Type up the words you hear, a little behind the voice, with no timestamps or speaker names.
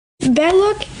Bad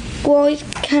luck, well,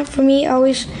 for me,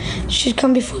 always should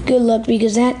come before good luck,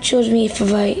 because that shows me if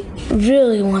I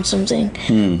really want something,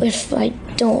 or if I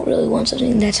don't really want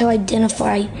something. That's how I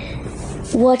identify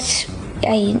what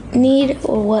I need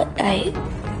or what I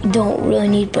don't really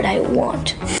need, but I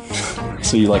want.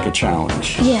 So you like a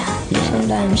challenge? Yeah.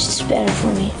 Sometimes it's better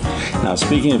for me. Now,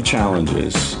 speaking of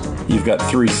challenges, you've got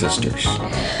 3 sisters.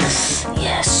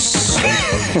 Yes.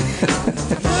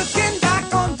 Looking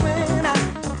back on when I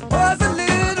was a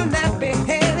little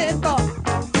nappy-headed boy,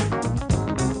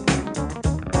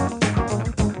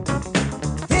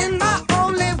 then my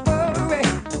only worry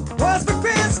was for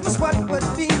Christmas what would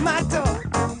be my toy.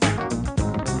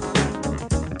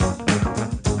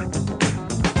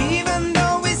 Even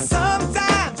though we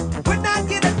sometimes would not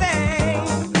get a thing,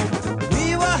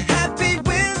 we were happy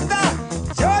with the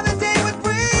joy the day would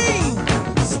bring.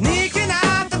 Sneaking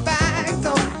out the back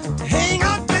door, hang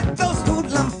out with those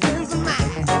hoodlum friends of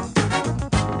mine.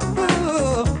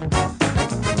 Ooh.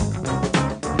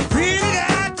 Really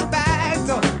at the back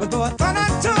door, but though I thought I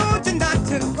told you not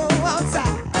to go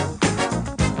outside.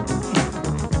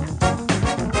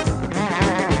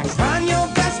 Trying your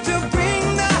best to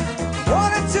bring the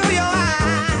water to your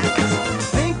eyes,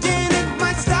 thinking it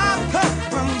might stop her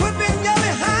from whipping you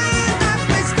behind. That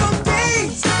place don't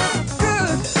taste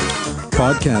good.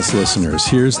 Podcast listeners,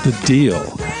 here's the deal.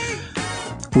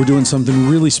 We're doing something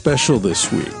really special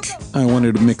this week. I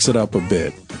wanted to mix it up a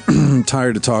bit. I'm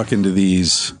tired of talking to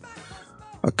these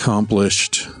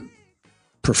accomplished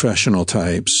professional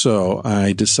types, so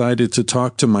I decided to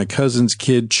talk to my cousin's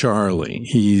kid, Charlie.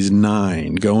 He's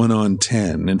 9, going on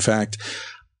 10. In fact,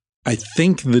 I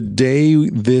think the day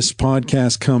this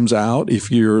podcast comes out,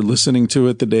 if you're listening to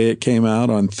it the day it came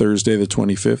out on Thursday the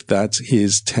 25th, that's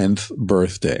his 10th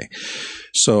birthday.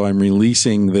 So I'm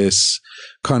releasing this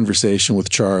conversation with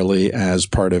Charlie as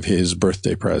part of his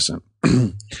birthday present.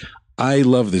 I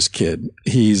love this kid.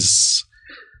 He's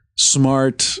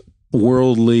smart,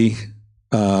 worldly.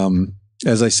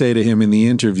 As I say to him in the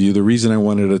interview, the reason I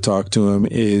wanted to talk to him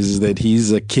is that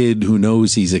he's a kid who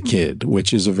knows he's a kid,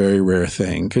 which is a very rare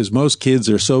thing, because most kids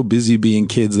are so busy being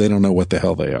kids, they don't know what the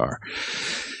hell they are.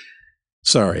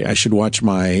 Sorry, I should watch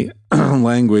my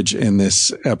language in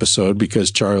this episode because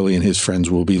Charlie and his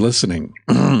friends will be listening.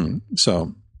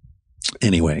 So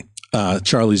anyway,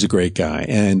 Charlie's a great guy.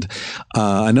 And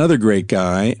another great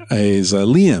guy is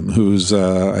Liam, who's,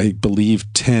 I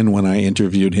believe, 10 when I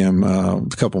interviewed him a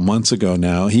couple months ago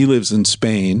now. He lives in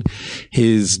Spain.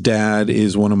 His dad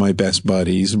is one of my best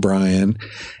buddies, Brian.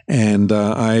 And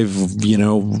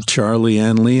Charlie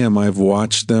and Liam, I've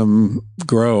watched them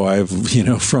grow.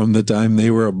 From the time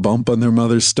they were a bump on their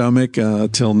mother's stomach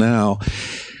till now.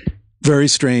 Very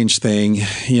strange thing,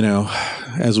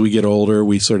 as we get older,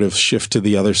 we sort of shift to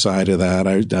the other side of that.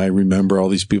 I remember all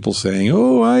these people saying,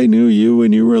 "Oh, I knew you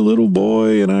when you were a little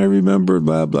boy, and I remember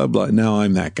blah, blah, blah." Now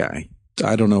I'm that guy.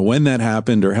 I don't know when that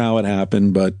happened or how it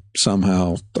happened, but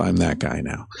somehow I'm that guy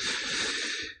now.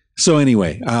 So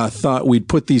anyway, I thought we'd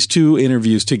put these 2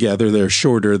 interviews together. They're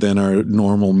shorter than our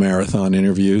normal marathon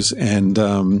interviews. And,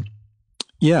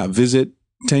 visit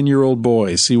 10-year-old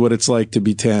boys, see what it's like to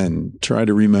be 10, try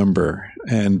to remember.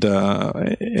 And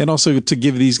also to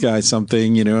give these guys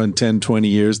something, in 10, 20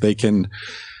 years, they can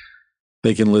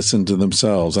listen to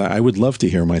themselves. I would love to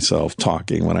hear myself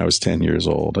talking when I was 10 years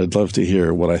old. I'd love to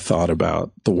hear what I thought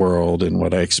about the world and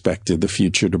what I expected the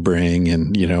future to bring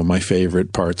and, my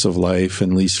favorite parts of life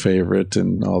and least favorite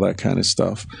and all that kind of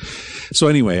stuff. So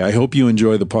anyway, I hope you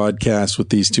enjoy the podcast with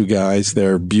these 2 guys.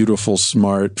 They're beautiful,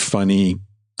 smart, funny,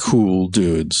 cool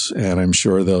dudes, and I'm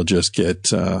sure they'll just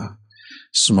get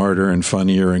smarter and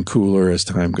funnier and cooler as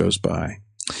time goes by.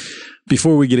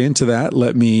 Before we get into that,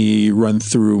 let me run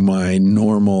through my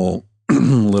normal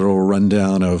little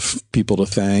rundown of people to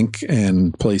thank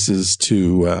and places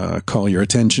to call your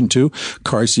attention to.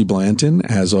 Carsey Blanton,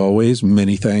 as always,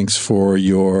 many thanks for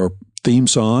your theme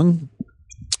song.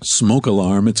 Smoke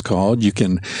Alarm, it's called. You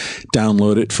can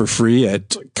download it for free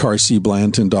at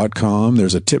carseyblanton.com.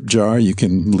 There's a tip jar you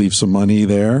can leave some money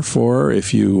there for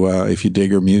if you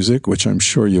dig her music, which I'm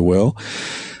sure you will.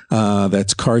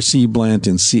 That's Carsey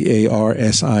Blanton,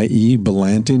 C-A-R-S-I-E,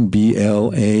 Blanton,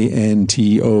 BLANTON.com.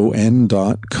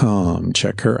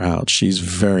 Check her out. She's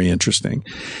very interesting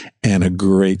and a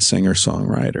great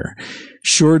singer-songwriter.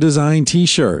 Sure Design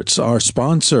T-shirts, our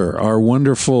sponsor, our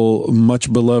wonderful,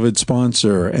 much beloved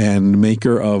sponsor and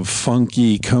maker of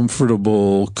funky,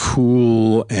 comfortable,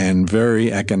 cool, and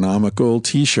very economical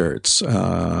T-shirts.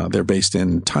 They're based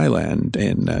in Thailand,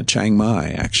 in Chiang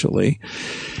Mai, actually.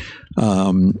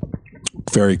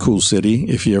 Very cool city.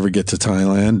 If you ever get to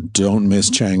Thailand, don't miss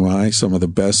Chiang Mai. Some of the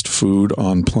best food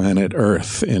on planet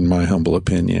Earth, in my humble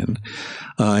opinion.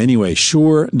 Anyway,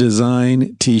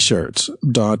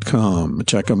 SureDesignT-shirts.com.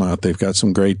 Check them out. They've got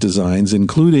some great designs,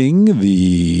 including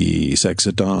the Sex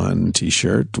at Dawn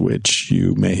t-shirt, which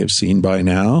you may have seen by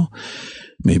now.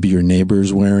 Maybe your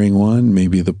neighbor's wearing one.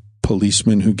 Maybe the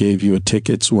policeman who gave you a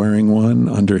ticket's wearing one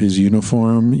under his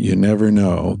uniform. You never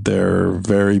know. They're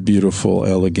very beautiful,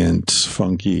 elegant,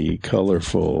 funky,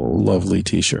 colorful, lovely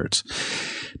t-shirts.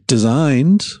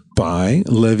 Designed by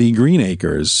Levi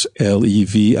Greenacres,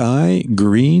 Levi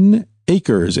Green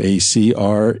Acres,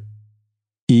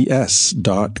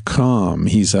 ACRES.com.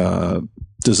 He's a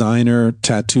designer,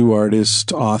 tattoo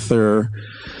artist, author,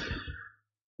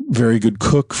 very good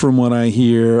cook from what I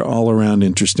hear, all around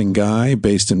interesting guy,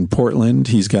 based in Portland.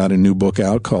 He's got a new book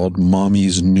out called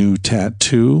Mommy's New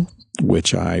Tattoo,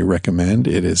 which I recommend.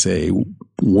 It is a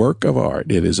work of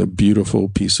art. It is a beautiful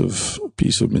piece of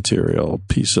material,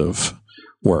 piece of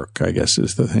work, I guess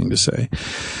is the thing to say.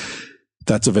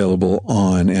 That's available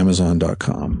on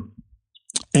Amazon.com.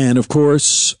 And of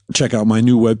course, check out my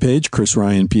new webpage,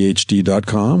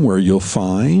 chrisryanphd.com, where you'll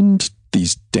find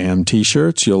these damn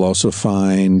t-shirts. You'll also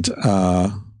find,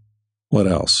 what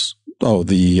else? Oh,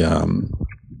 the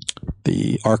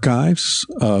archives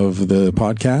of the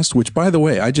podcast, which, by the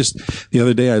way, the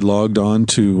other day I logged on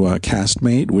to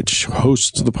Castmate, which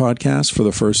hosts the podcast for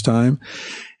the first time.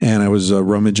 And I was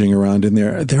rummaging around in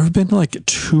there. There have been like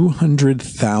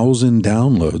 200,000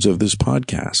 downloads of this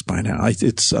podcast by now.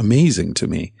 It's amazing to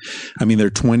me. I mean, there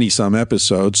are 20 some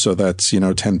episodes, so that's,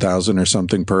 10,000 or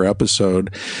something per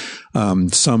episode.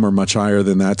 Some are much higher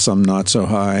than that, some not so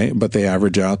high, but they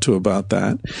average out to about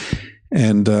that.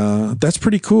 And that's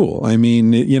pretty cool. I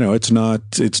mean, it's not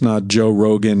Joe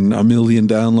Rogan 1 million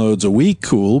downloads a week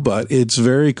cool, but it's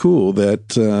very cool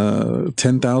that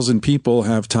 10,000 people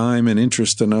have time and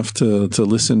interest enough to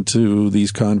listen to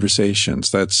these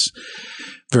conversations. That's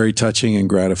very touching and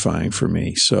gratifying for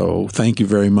me. So thank you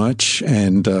very much.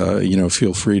 And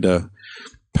feel free to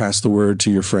pass the word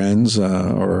to your friends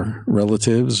or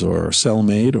relatives or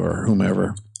cellmate or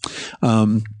whomever.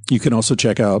 You can also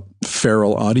check out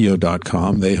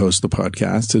feralaudio.com. They host the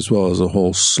podcast, as well as a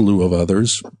whole slew of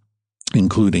others,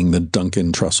 including the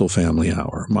Duncan Trussell Family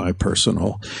Hour, my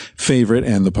personal favorite,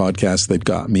 and the podcast that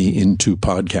got me into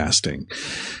podcasting.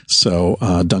 So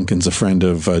Duncan's a friend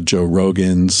of Joe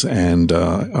Rogan's and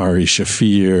Ari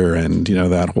Shaffir and,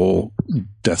 that whole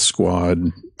Death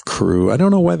Squad crew. I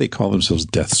don't know why they call themselves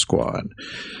Death Squad.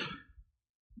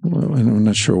 Well, I'm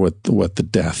not sure what the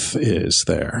death is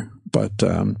there. But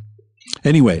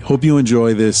anyway, hope you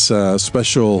enjoy this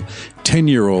special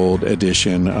 10-year-old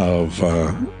edition of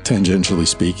Tangentially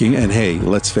Speaking. And hey,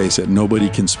 let's face it, nobody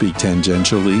can speak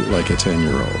tangentially like a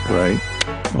 10-year-old, right?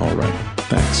 All right.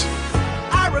 Thanks.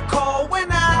 I recall when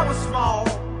I was small,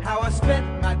 how I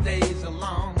spent my days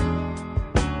alone.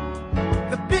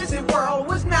 The busy world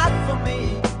was not for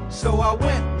me, so I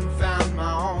went and found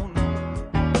my own.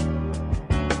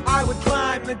 I would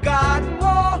climb the garden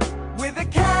wall with a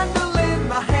candle in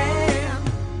my hand.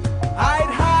 I'd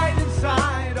hide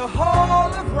inside a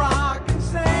hole of rock and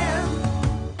sand.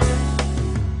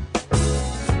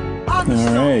 All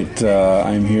right,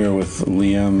 I'm here with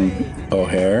Liam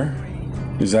O'Hare.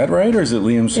 Is that right, or is it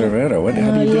Liam Cervera?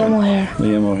 How do you do Liam it? O'Hare.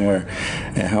 Liam O'Hare.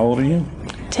 And how old are you?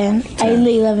 10.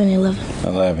 11.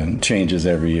 11. Changes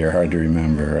every year. Hard to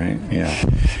remember, right? Yeah.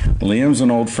 Liam's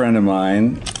an old friend of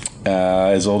mine.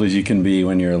 As old as you can be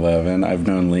when you're 11. I've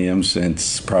known Liam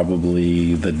since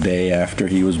probably the day after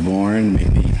he was born,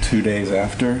 maybe 2 days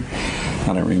after.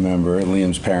 I don't remember.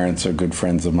 Liam's parents are good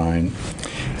friends of mine.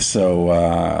 So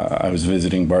I was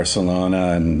visiting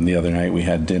Barcelona, and the other night we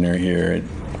had dinner here at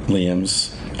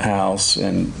Liam's house,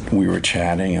 and we were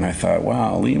chatting, and I thought,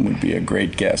 wow, Liam would be a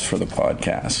great guest for the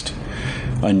podcast.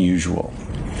 Unusual.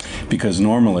 Because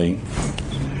normally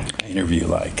I interview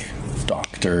like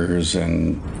doctors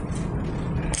and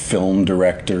film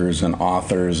directors and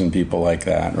authors and people like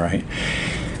that, right?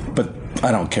 But I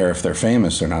don't care if they're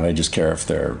famous or not. I just care if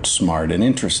they're smart and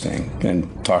interesting.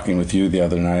 And talking with you the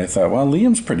other night, I thought, well,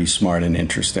 Liam's pretty smart and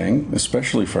interesting,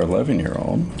 especially for an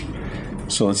 11-year-old.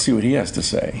 So let's see what he has to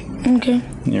say. Okay.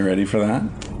 You ready for that?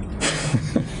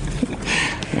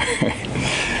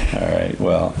 All right.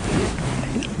 Well,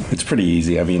 it's pretty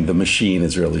easy. I mean, the machine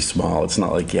is really small. It's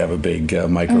not like you have a big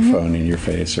microphone in your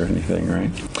face or anything, right?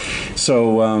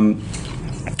 So,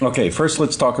 okay, first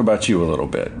let's talk about you a little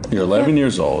bit. You're 11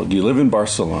 years old. You live in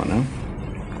Barcelona.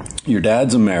 Your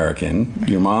dad's American.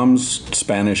 Your mom's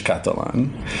Spanish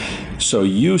Catalan. So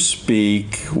you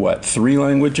speak, what, 3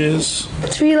 languages?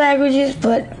 3 languages,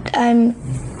 but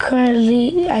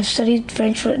I've studied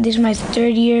French for, this is my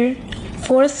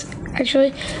 4th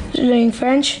actually, learning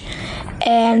French,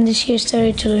 and this year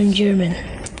started to learn German.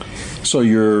 So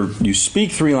you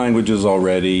speak 3 languages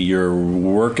already, you're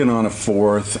working on a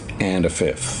 4th and a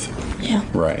 5th. Yeah.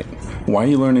 Right. Why are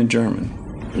you learning German?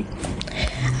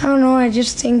 I don't know, I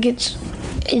just think it's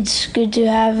good to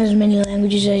have as many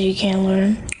languages as you can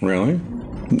learn. Really?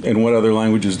 And what other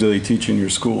languages do they teach in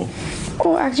your school?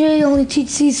 Well, actually, I only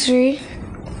teach these 3.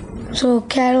 So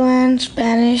Catalan,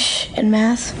 Spanish, and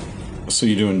math. So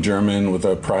you're doing German with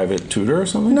a private tutor or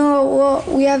something? No, well,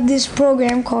 we have this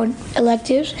program called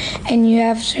electives, and you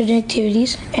have certain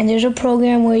activities, and there's a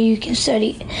program where you can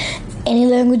study any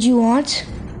language you want,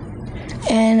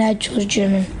 and I chose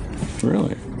German.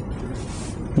 Really?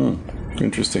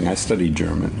 Interesting. I studied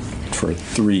German for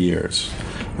 3 years.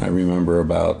 I remember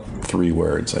about 3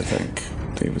 words, I think.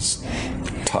 It was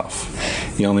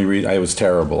tough. The only reason I was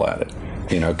terrible at it,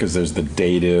 because there's the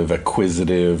dative,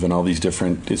 acquisitive, and all these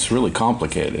different, it's really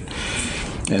complicated.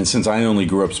 And since I only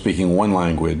grew up speaking 1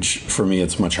 language, for me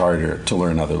it's much harder to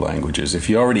learn other languages. If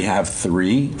you already have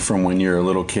 3 from when you're a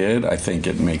little kid, I think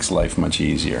it makes life much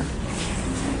easier.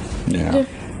 Yeah.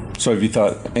 So have you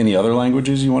thought any other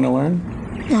languages you want to learn?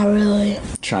 Not really.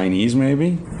 Chinese,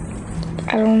 maybe?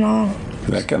 I don't know.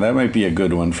 That might be a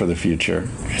good one for the future.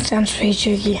 It sounds pretty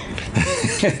tricky.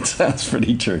 It sounds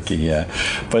pretty tricky, yeah.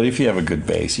 But if you have a good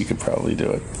base, you could probably do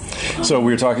it. So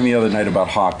we were talking the other night about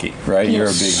hockey, right? Yes. You're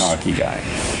a big hockey guy.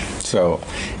 So,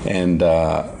 and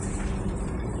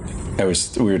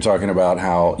we were talking about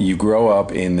how you grow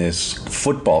up in this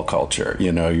football culture.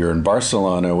 You're in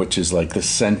Barcelona, which is like the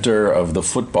center of the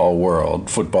football world.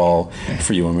 Football,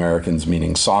 for you Americans,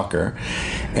 meaning soccer.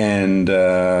 And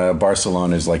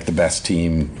Barcelona is like the best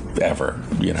team ever,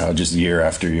 just year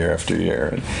after year after year.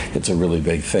 And it's a really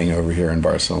big thing over here in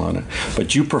Barcelona.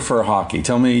 But you prefer hockey.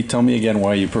 Tell me again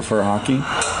why you prefer hockey.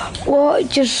 Well,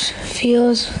 it just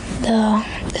feels, the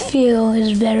feel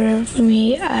is better for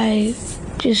me. I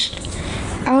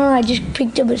don't know, I just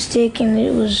picked up a stick and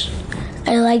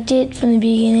I liked it from the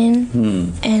beginning.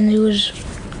 And it was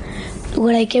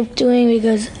what I kept doing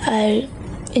because I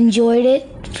enjoyed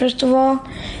it, first of all.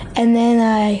 And then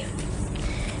I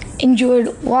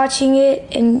enjoyed watching it,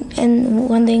 and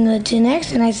one thing led to the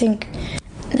next, and I think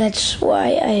that's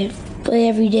why I play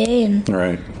every day. And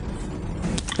right.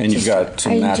 And you've got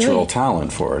some natural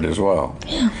talent for it as well.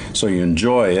 Yeah. So you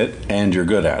enjoy it and you're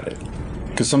good at it.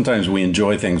 Because sometimes we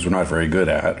enjoy things we're not very good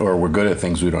at, or we're good at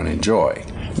things we don't enjoy,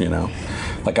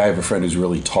 Like I have a friend who's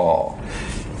really tall,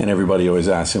 and everybody always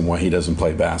asks him why he doesn't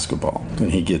play basketball.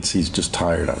 And he's just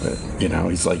tired of it,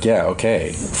 He's like, yeah,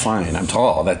 okay, fine, I'm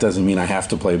tall. That doesn't mean I have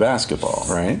to play basketball,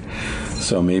 right?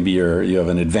 So maybe you have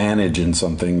an advantage in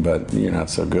something, but you're not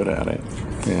so good at it.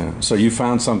 Yeah. So you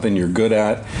found something you're good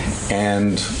at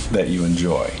and that you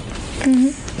enjoy.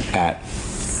 Mm-hmm. At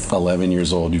 11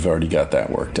 years old, you've already got that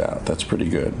worked out. That's pretty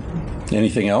good.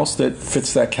 Anything else that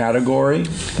fits that category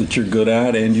that you're good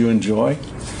at and you enjoy?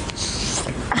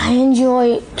 I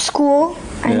enjoy school.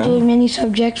 I enjoy many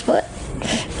subjects, but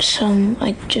some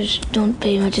I just don't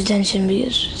pay much attention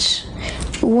because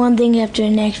it's one thing after the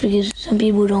next, because some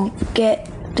people don't get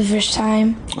the first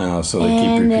time. Oh, so they keep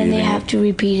repeating and then they have to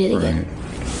repeat it again.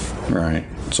 Right.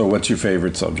 So what's your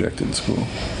favorite subject in school,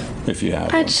 if you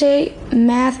have I'd one? say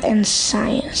math and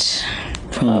science,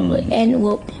 probably, and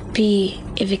PE,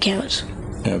 if it counts.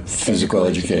 Physical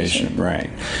education, right.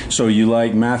 So you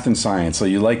like math and science, so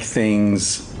you like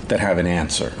things that have an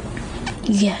answer.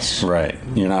 Yes. Right.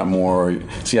 You're not more...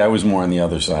 See, I was more on the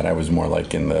other side. I was more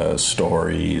like in the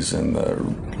stories and the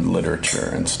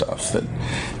literature and stuff that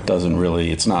doesn't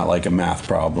really... It's not like a math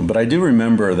problem. But I do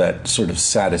remember that sort of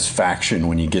satisfaction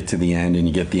when you get to the end and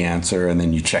you get the answer and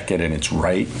then you check it and it's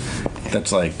right.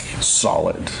 That's like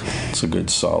solid. It's a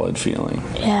good solid feeling.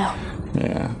 Yeah.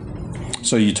 Yeah.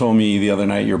 So you told me the other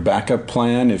night your backup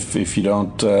plan, if you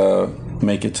don't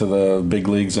make it to the big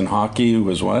leagues in hockey,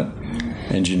 was what?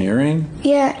 Engineering?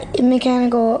 Yeah,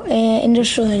 mechanical and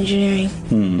industrial engineering.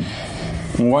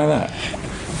 And why that?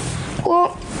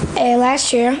 Well,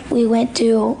 last year we went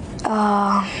to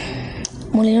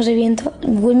Molinos de Viento,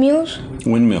 windmills.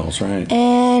 Windmills, right.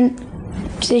 And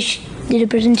they did a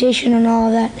presentation and all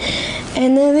of that.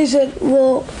 And then they said,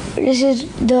 well, this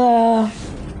is the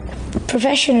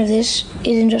profession of this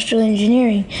is industrial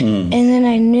engineering. And then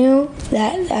I knew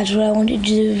that that's what I wanted to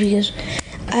do because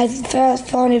I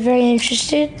found it very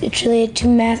interesting. It's related to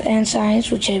math and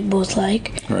science, which I both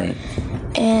like. Right.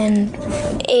 And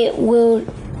it will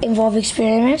involve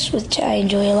experiments, which I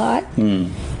enjoy a lot.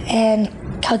 And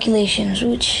calculations,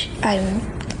 which I'm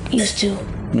used to.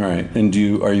 Right. And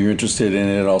are you interested in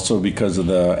it also because of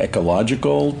the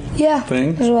ecological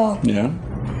thing? As well. Yeah.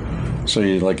 So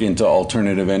you're like into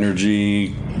alternative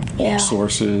energy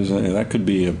sources. That could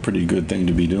be a pretty good thing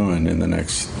to be doing in the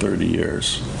next 30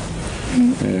 years.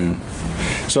 Mm-hmm.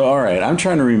 Yeah. So, all right, I'm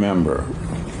trying to remember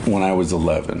when I was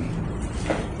 11.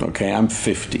 Okay, I'm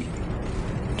 50.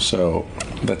 So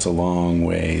that's a long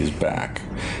ways back.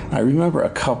 I remember a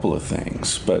couple of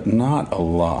things, but not a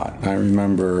lot. I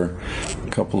remember a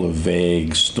couple of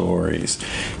vague stories.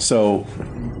 So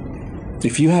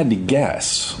if you had to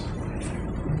guess,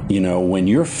 when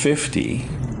you're 50,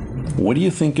 what do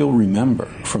you think you'll remember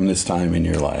from this time in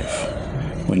your life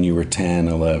when you were 10,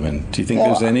 11? Do you think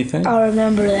there's anything? I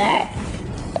remember that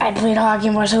I played hockey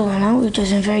in Barcelona, which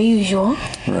wasn't very usual.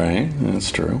 Right, that's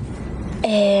true.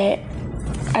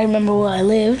 I remember where I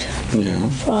lived. Yeah.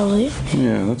 Probably.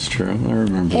 Yeah, that's true. I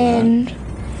remember and that.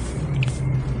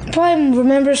 And probably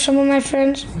remember some of my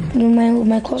friends,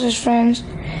 my closest friends,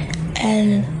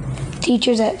 and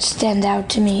teachers that stand out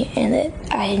to me and that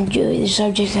I enjoy the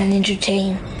subjects and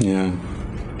entertain. Yeah.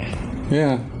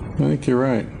 Yeah, I think you're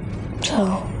right. So,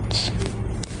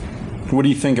 what do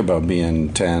you think about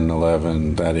being 10,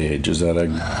 11, that age? Is that a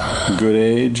good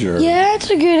age? Or? Yeah, it's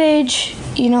a good age.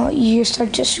 You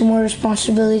start to assume more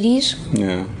responsibilities.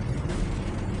 Yeah.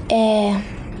 And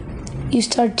you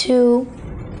start to,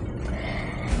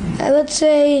 let's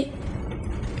say,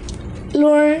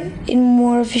 learn in a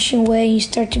more efficient way. You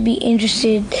start to be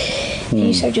interested and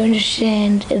you start to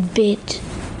understand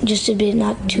just a bit,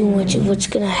 not too much of what's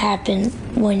going to happen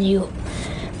when you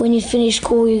finish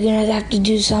school. You're going to have to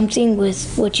do something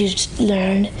with what you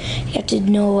learned. You have to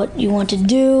know what you want to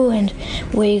do and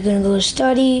where you're going to go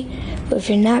study. But if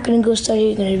you're not going to go study,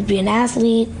 you're going to be an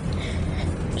athlete.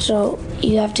 So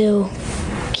you have to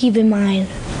keep in mind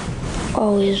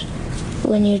always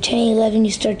when you're 10, 11,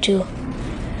 you start to,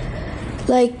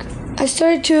 I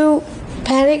started to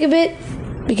panic a bit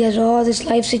because of all this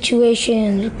life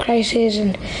situation and crisis,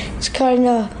 and it's kind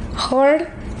of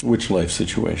hard. Which life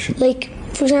situation?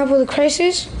 For example, the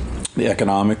crisis. The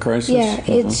economic crisis? Yeah,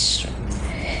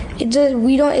 it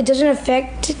doesn't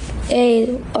affect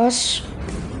us.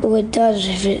 Well, it does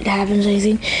if it happens, I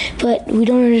think. But we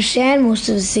don't understand most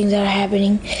of the things that are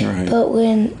happening. Right. But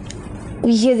when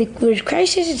we hear the word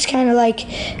crisis, it's kind of like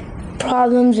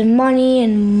problems and money.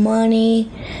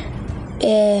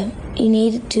 You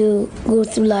need to go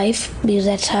through life because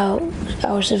that's how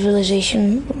our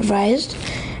civilization rised.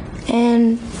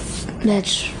 And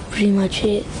that's pretty much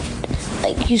it.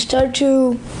 You start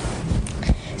to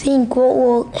think what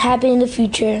will happen in the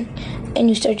future, and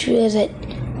you start to realize that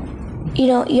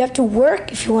you have to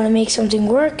work if you want to make something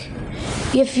work.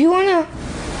 If you want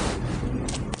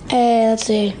to, let's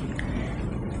say,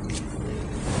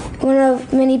 one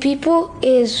of many people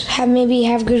is have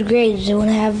good grades. They want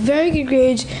to have very good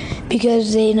grades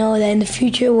because they know that in the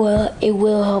future it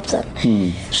will help them.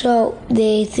 So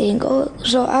they think,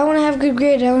 so I want to have good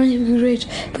grades. I want to have good grades,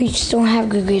 but you just don't have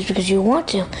good grades because you want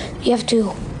to. You have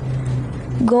to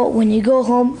when you go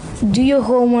home, do your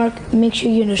homework, make sure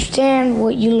you understand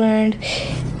what you learned,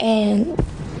 and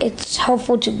it's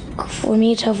helpful for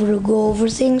me to go over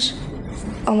things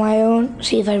on my own,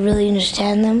 see if I really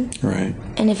understand them. Right.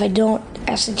 And if I don't,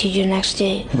 ask the teacher next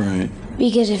day. Right.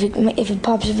 Because if it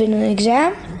pops up in an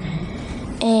exam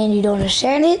and you don't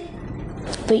understand it,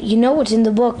 but you know what's in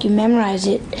the book, you memorize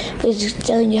it, but it's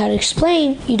telling you how to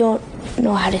explain, you don't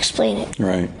know how to explain it.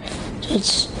 Right. So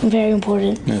it's very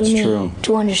important for me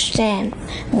to understand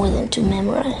more than to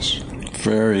memorize.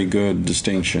 Very good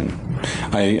distinction.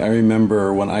 I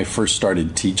remember when I first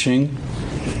started teaching,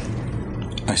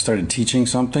 I started teaching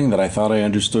something that I thought I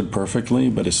understood perfectly,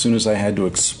 but as soon as I had to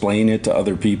explain it to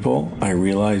other people, I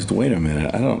realized, wait a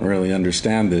minute, I don't really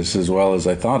understand this as well as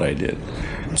I thought I did.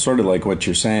 It's sort of like what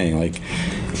you're saying,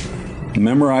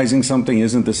 memorizing something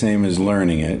isn't the same as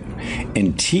learning it,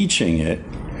 and teaching it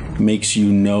makes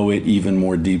you know it even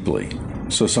more deeply.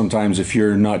 So sometimes if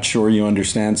you're not sure you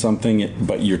understand something,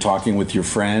 but you're talking with your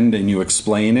friend and you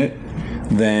explain it,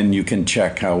 then you can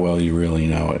check how well you really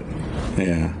know it.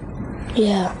 Yeah.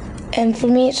 Yeah. And for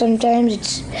me, sometimes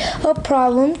it's a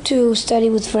problem to study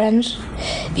with friends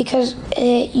because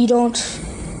you don't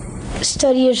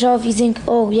study yourself. You think,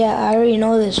 oh, yeah, I already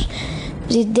know this.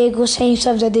 They go saying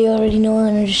stuff that they already know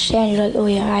and understand. You're like, oh,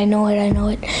 yeah, I know it.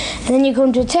 And then you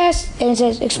come to a test and it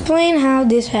says, explain how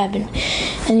this happened.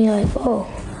 And you're like, oh,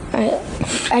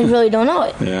 I really don't know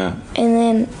it. Yeah.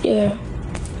 And then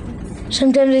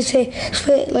sometimes they say,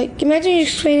 imagine you're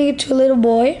explaining it to a little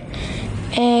boy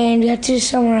and you have to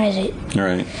summarize it.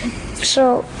 Right.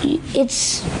 So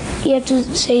it's you have to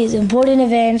say the important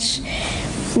events,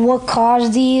 what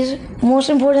caused these. Most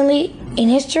importantly, in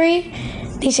history,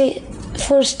 they say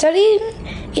for studying,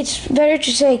 it's better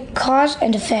to say cause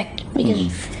and effect because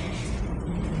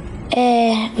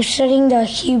we're studying the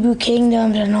Hebrew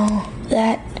kingdoms and all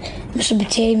that,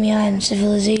 Mesopotamia and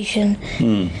civilization.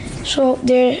 So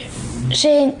they're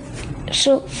saying,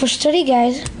 so for study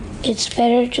guys, it's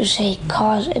better to say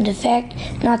cause and effect,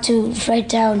 not to write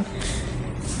down.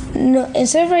 No,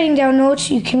 instead of writing down notes,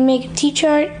 you can make a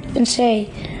T-chart and say,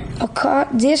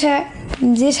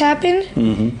 this happened,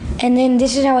 and then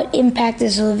this is how it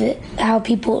impacted a little bit, how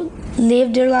people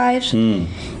lived their lives,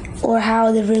 or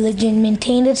how the religion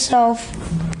maintained itself,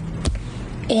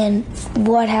 and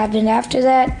what happened after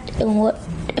that, and what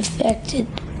affected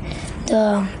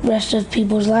the rest of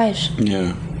people's lives.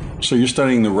 Yeah. So you're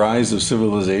studying the rise of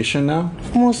civilization now?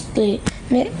 Mostly,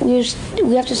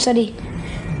 we have to study.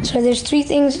 So there's three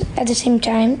things at the same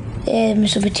time: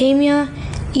 Mesopotamia,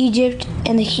 Egypt,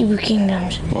 and the Hebrew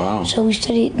kingdoms. Wow. So we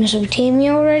studied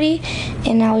Mesopotamia already,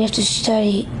 and now we have to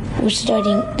study. We're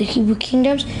studying the Hebrew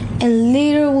kingdoms, and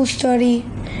later we'll study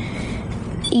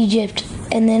Egypt,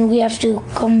 and then we have to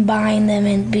combine them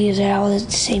and because they're all at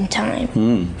the same time.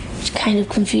 It's kind of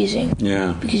confusing.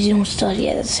 Yeah. Because you don't study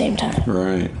it at the same time.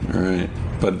 Right.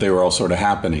 But they were all sort of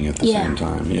happening at the same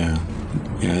time. Yeah,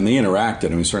 and they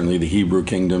interacted. I mean, certainly the Hebrew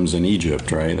kingdoms and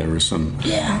Egypt, right? There was some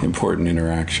important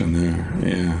interaction there.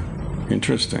 Yeah,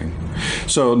 interesting.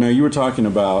 So now you were talking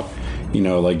about,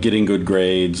 like getting good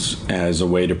grades as a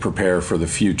way to prepare for the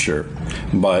future,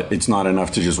 but it's not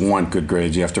enough to just want good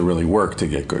grades. You have to really work to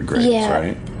get good grades,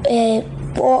 right?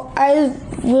 Well,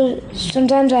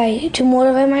 sometimes to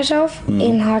motivate myself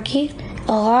in hockey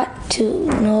a lot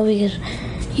because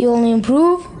you only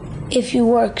improve if you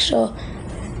work. So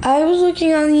I was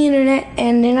looking on the internet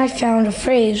and then I found a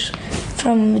phrase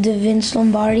from the Vince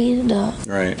Lombardi, the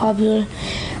popular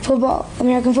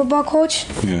American football coach.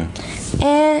 Yeah.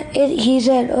 And he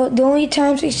said, the only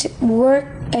times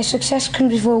success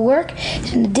comes before work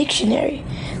is in the dictionary,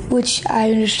 which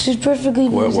I understood perfectly.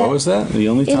 What was that? The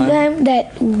only time?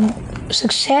 That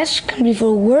success comes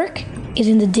before work is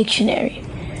in the dictionary.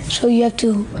 So you have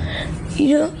to,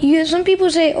 some people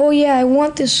say, oh yeah, I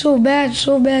want this so bad,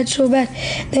 so bad, so bad.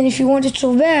 Then if you want it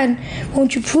so bad,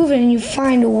 won't you prove it and you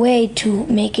find a way to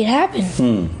make it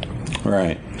happen?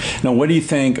 Right. Now, what do you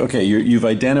think? Okay, you've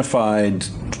identified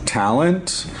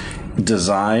talent,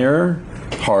 desire,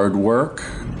 hard work,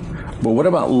 but what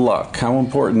about luck? How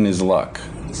important is luck?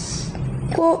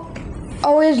 Well,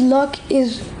 always luck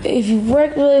is if you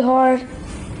work really hard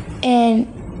and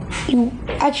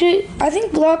I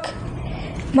think luck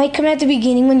might come at the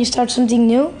beginning when you start something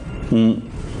new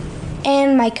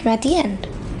and might come at the end.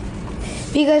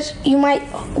 Because you might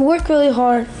work really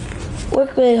hard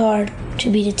to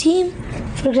beat a team,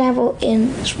 for example,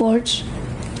 in sports,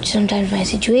 sometimes my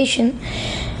situation,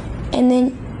 and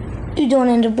then you don't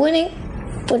end up winning,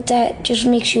 but that just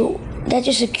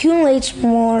accumulates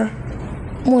more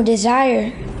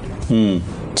desire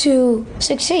to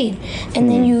succeed, and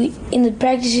then in the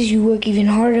practices you work even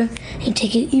harder and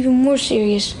take it even more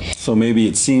serious. So maybe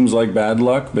it seems like bad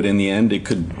luck, but in the end it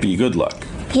could be good luck.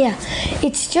 Yeah,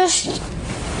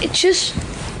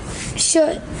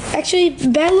 so actually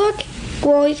bad luck,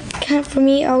 well, for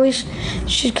me, always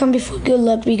should come before good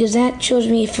luck because that shows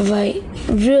me if I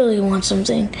really want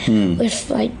something, or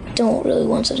if I don't really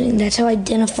want something. That's how I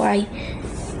identify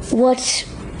what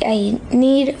I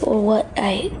need or what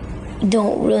I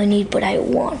don't really need but I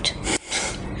want.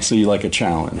 So you like a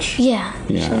challenge? Yeah.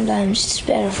 Sometimes it's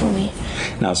better for me.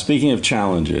 Now, speaking of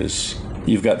challenges,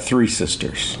 you've got 3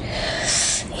 sisters.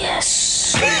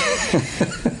 Yes.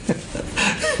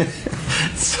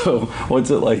 So what's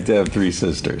it like to have 3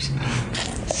 sisters?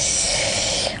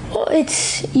 Well,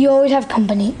 you always have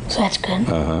company, so that's good.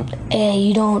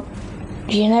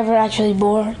 You're never actually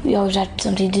bored. You always have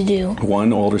something to do.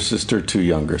 1 older sister, 2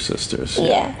 younger sisters.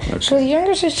 Yeah. Okay. So the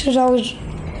younger sister's always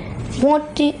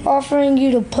offering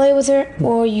you to play with her,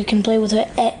 or you can play with her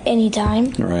at any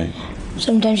time. Right.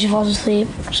 Sometimes she falls asleep,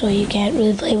 so you can't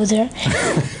really play with her.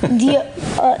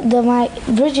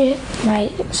 Bridget,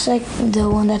 the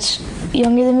one that's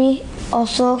younger than me,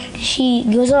 also, she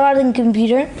goes a lot in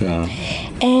computer. Yeah.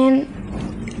 And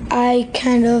I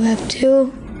kind of have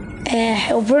to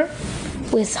help her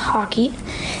with hockey.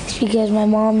 It's because my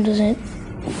mom doesn't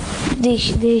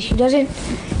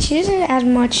as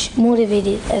much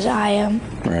motivated as I am.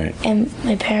 Right. And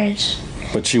my parents.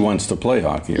 But she wants to play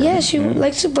hockey, right? Yeah, she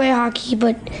likes to play hockey,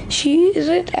 but she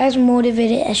isn't as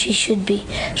motivated as she should be.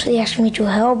 So they asked me to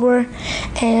help her,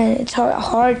 and it's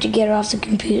hard to get her off the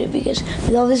computer because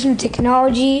with all this new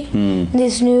technology,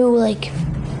 this new like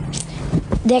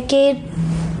decade,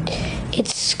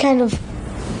 it's kind of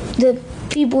the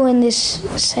people in this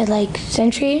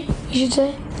century, you should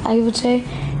say, I would say,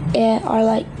 are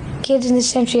like kids in this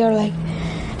century are like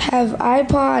have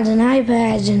iPods and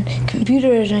iPads and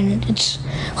computers, and it's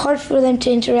hard for them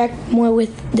to interact more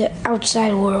with the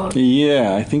outside world.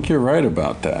 Yeah, I think you're right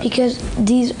about that. Because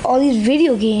all these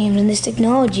video games and this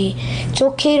technology, it's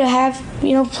okay to have,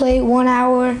 play 1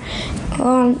 hour,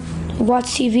 watch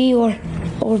TV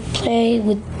or play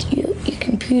with your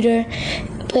computer,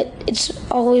 but it's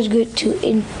always good to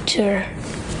interact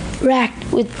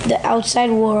with the outside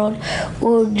world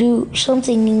or do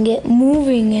something and get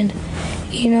moving and,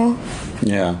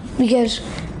 Yeah. because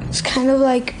it's kind of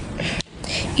like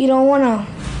you don't want to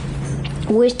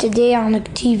waste a day on a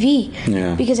TV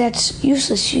because that's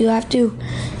useless. You have to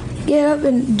get up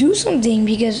and do something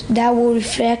because that will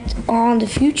reflect on the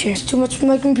future. It's too much for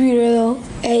my computer though.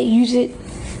 I use it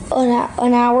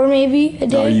an hour maybe a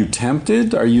day. Are you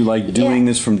tempted? Are you like doing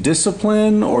this from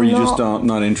discipline, or you just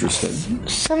not interested?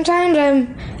 Sometimes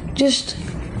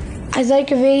I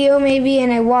like a video maybe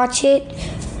and I watch it,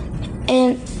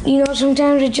 and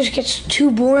sometimes it just gets too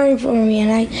boring for me,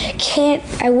 and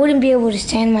I wouldn't be able to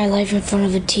stand my life in front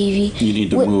of a TV. You need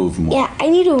to move more. Yeah, I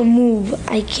need to move.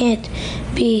 I can't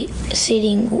be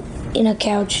sitting in a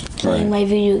couch playing my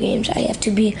video games. I have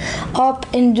to be up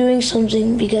and doing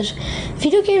something because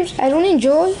video games, I don't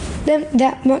enjoy them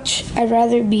that much. I'd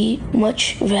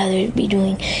much rather be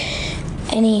doing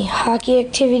any hockey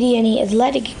activity, any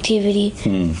athletic activity,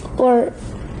 or,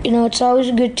 it's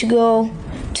always good to go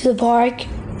to the park,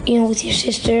 with your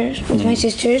sisters, with my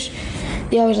sisters.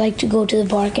 They always like to go to the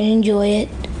park and enjoy it.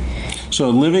 So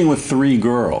living with 3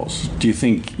 girls, do you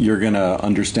think you're going to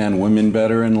understand women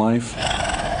better in life?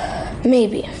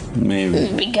 Maybe.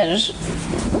 Because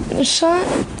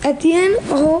at the end,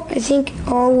 I think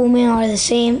all women are the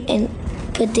same,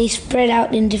 but they spread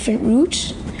out in different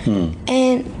routes.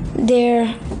 And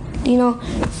they're,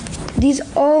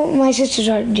 all my sisters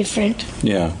are different.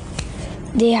 Yeah.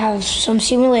 They have some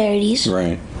similarities.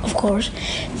 Right. Of course,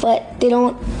 but they're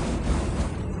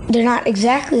not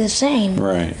exactly the same.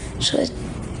 Right. So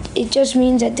it just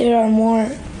means that there are more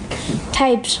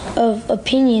types of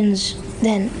opinions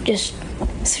than just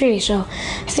 3. So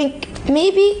I think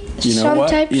maybe some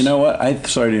types. You know what? I'm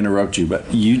sorry to interrupt you,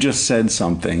 but you just said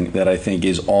something that I think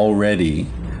is already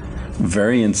a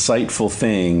very insightful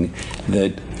thing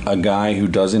that a guy who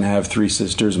doesn't have 3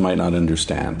 sisters might not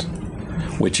understand,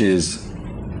 which is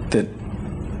that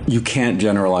you can't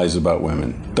generalize about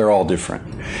women. They're all different.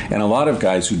 And a lot of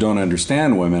guys who don't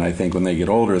understand women, I think when they get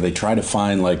older, they try to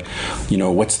find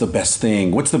what's the best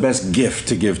thing? What's the best gift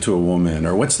to give to a woman?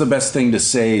 Or what's the best thing to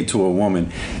say to a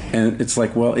woman? And it's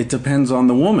like, well, it depends on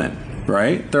the woman,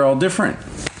 right? They're all different.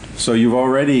 So you've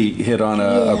already hit on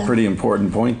a pretty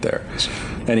important point there.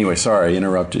 Anyway, sorry, I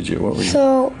interrupted you. What were you?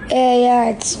 So,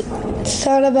 it's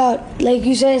not about, like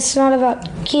you said, it's not about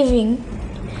giving.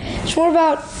 It's more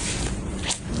about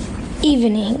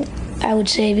evening, I would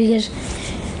say, because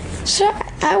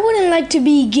I wouldn't like to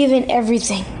be given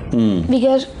everything.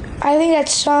 Because I think that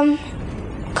some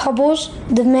couples,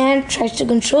 the man tries to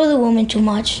control the woman too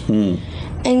much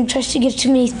and tries to give too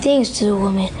many things to the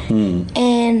woman.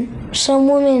 And some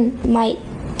women might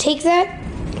take that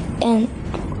and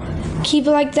keep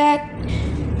it like that,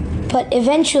 but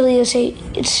eventually they'll say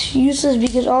it's useless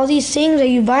because all these things that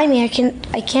you buy me, I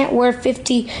can't wear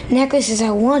 50 necklaces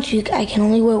at once. I can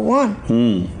only wear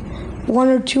 1. 1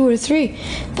 or 2 or 3,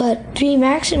 but 3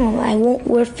 maximum. I won't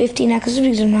wear 50 necklaces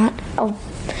because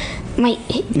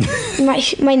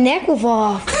my neck will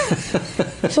fall off.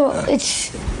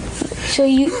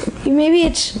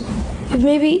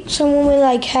 Maybe some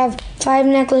women have 5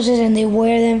 necklaces and they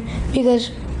wear them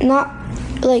because not.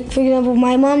 Like, for example,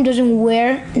 my mom doesn't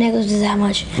wear necklaces that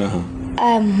much.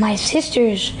 My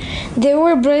sisters, they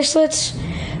wear bracelets,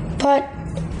 but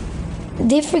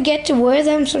they forget to wear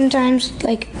them sometimes.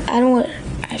 Like, I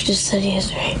have to study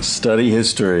history. Study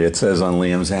history, it says on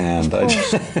Liam's hand. I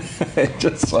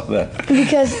just saw that.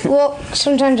 Because,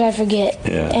 sometimes I forget.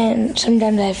 Yeah. And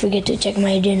sometimes I forget to check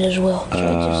my agenda as well. So I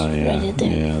just write it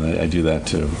there. Yeah, I do that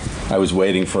too. I was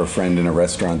waiting for a friend in a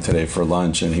restaurant today for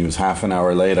lunch, and he was half an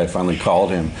hour late. I finally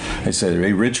called him. I said,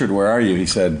 "Hey, Richard, where are you?" He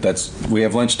said, "We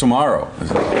have lunch tomorrow." I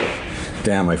said,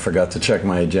 Damn, I forgot to check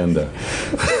my agenda.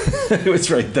 It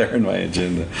was right there in my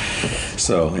agenda.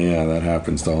 So, yeah, that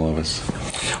happens to all of us.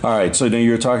 All right, so now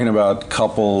you're talking about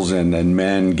couples and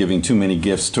men giving too many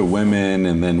gifts to women,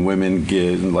 and then women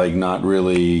give, like, not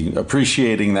really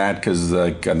appreciating that because,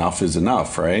 like, enough is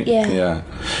enough, right? Yeah. Yeah.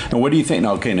 And what do you think?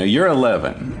 Okay, now you're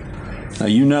 11. Now,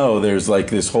 you know there's, like,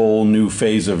 this whole new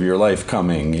phase of your life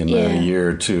coming in a year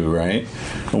or two, right?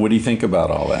 And what do you think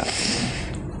about all that?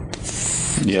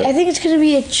 Yeah. I think it's going to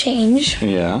be a change.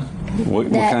 Yeah.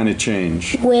 What kind of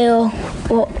change? Well,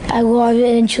 I will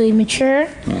eventually mature.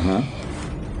 Uh-huh.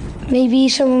 Maybe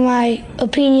some of my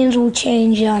opinions will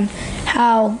change on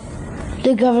how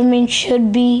the government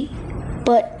should be,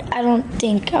 but I don't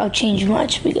think I'll change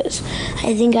much because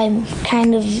I think I'm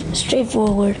kind of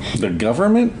straightforward. The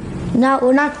government?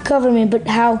 Well, not government, but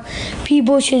how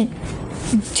people should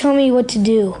tell me what to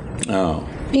do. Oh.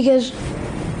 Because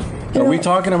Are we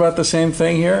talking about the same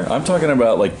thing here? I'm talking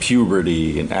about like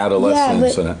puberty and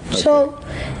adolescence. Yeah, but so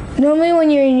normally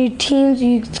when you're in your teens,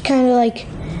 you kind of like,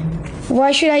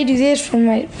 why should I do this I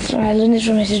learned this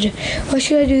from my sister. Why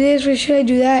should I do this? Why should I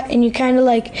do that? And you kind of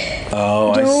like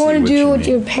don't want to do what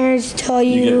your parents tell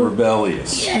you. You get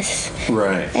rebellious. Yes.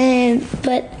 Right.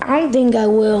 But I don't think I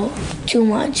will too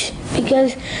much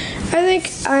because I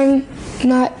think I'm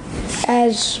not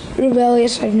as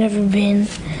rebellious. I've never been.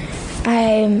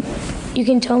 You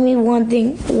can tell me one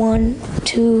thing 1,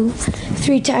 2,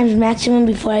 3 times maximum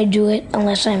before I do it,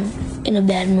 unless I'm in a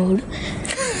bad mood.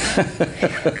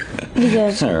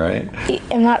 Because all right.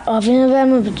 I'm not often in a bad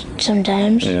mood, but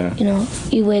sometimes, Yeah.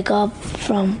 You wake up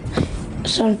from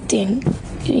something.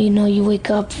 You wake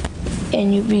up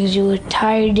and because you were a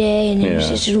tired day and your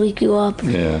sisters wake you up.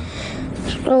 Yeah.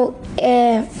 So,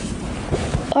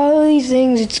 all of these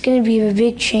things, it's going to be a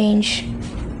big change.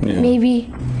 Yeah. Maybe.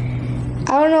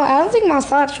 I don't know. I don't think my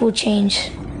thoughts will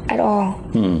change at all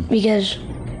because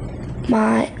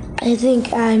I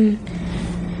think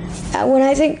when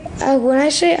I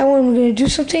say I'm going to do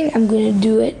something, I'm going to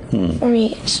do it. For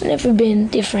me, it's never been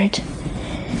different.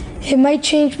 It might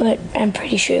change, but I'm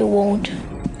pretty sure it won't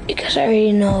because I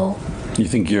already know. You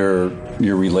think your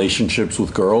relationships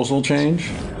with girls will change?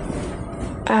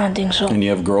 I don't think so. And you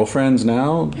have girlfriends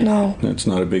now? No. That's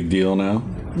not a big deal now?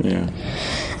 Yeah.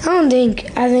 I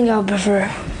think I'll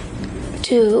prefer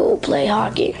to play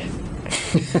hockey.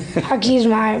 Hockey is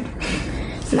my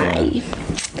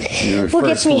Your what first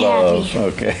gets me love. happy.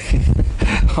 Okay.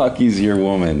 Hockey's your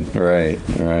woman. Right.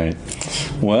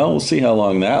 Well, we'll see how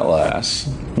long that lasts.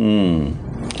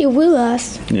 It will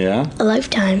last Yeah? a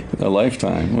lifetime. A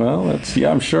lifetime. Well,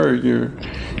 I'm sure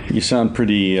you sound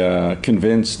pretty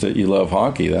convinced that you love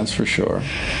hockey, that's for sure.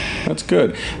 That's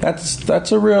good.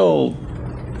 That's a real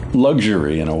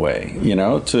luxury in a way,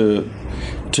 to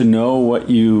know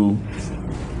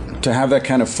to have that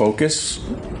kind of focus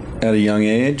at a young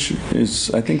age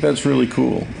I think that's really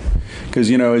cool. Because,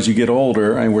 as you get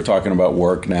older, and we're talking about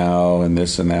work now and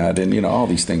this and that, and, all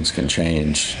these things can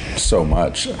change so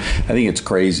much. I think it's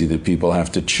crazy that people have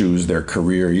to choose their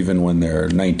career even when they're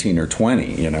 19 or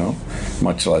 20,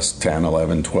 much less 10,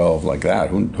 11, 12, like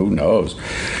that. Who knows?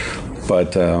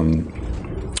 But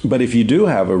if you do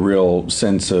have a real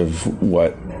sense of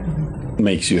what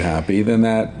makes you happy, then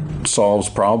that solves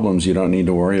problems you don't need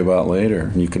to worry about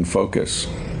later. You can focus.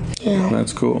 Yeah.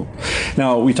 That's cool.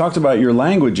 Now, we talked about your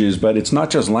languages, but it's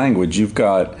not just language. You've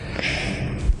got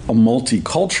a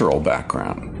multicultural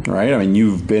background, right? I mean,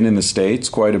 you've been in the States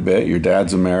quite a bit. Your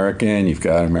dad's American. You've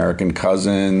got American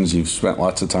cousins. You've spent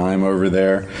lots of time over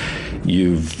there.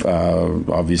 You've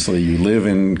obviously you live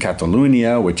in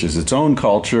Catalonia, which is its own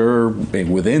culture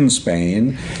within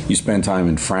Spain. You spend time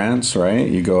in France, right?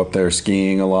 You go up there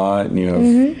skiing a lot, and you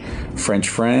have French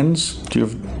friends. Do you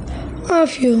have A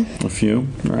few. a few?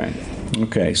 Right.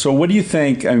 Okay. So what do you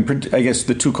think? I guess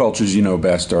the two cultures you know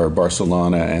best are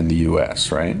Barcelona and the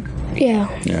U.S., right? Yeah.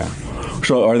 Yeah.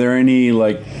 So are there any,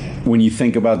 when you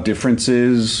think about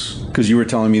differences, because you were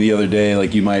telling me the other day,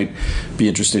 you might be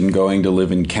interested in going to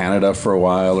live in Canada for a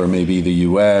while, or maybe the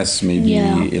U.S., maybe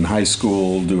in high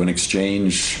school, do an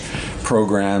exchange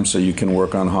program so you can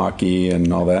work on hockey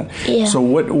and all that. Yeah. So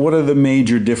what are the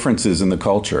major differences in the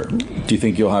culture? Do you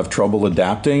think you'll have trouble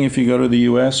adapting if you go to the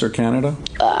U.S. or Canada?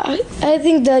 I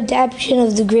think the adaptation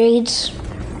of the grades.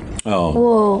 Oh,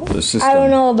 Whoa. the system. I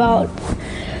don't know about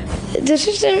the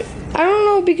system. I don't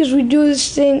know because we do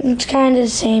this thing. It's kind of the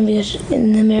same because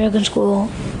in the American school.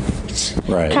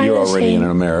 Right, kinda you're the already in same.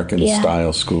 an American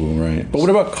style school, right? But what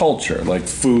about culture, like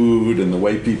food and the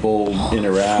way people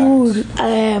interact? Food.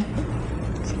 I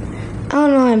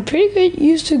don't know. I'm pretty good.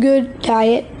 Used to good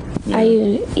diet. I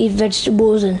eat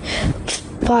vegetables and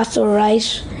pasta or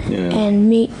rice. Yeah. and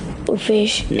meat or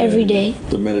fish Yeah, every day.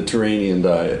 The Mediterranean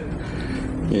diet.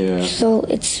 Yeah. So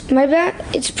it's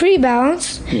it's pretty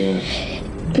balanced. Yeah.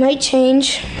 Might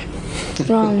change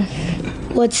from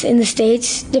what's in the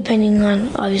States depending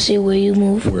on obviously where you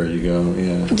move. Where you go,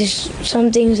 yeah. There's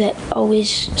some things that always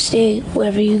stay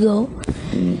wherever you go.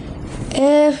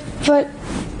 But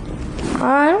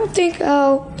I don't think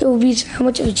it will be so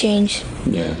much of a change.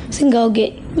 Yeah. I think I'll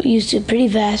get used to it pretty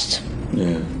fast.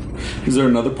 Yeah. Is there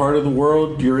another part of the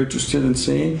world you're interested in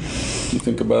seeing? You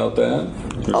think about that?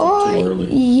 Or is it too early?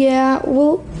 Yeah,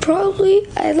 well, probably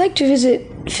I'd like to visit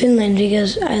Finland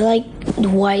because I like the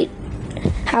white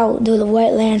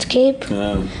landscape.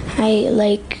 I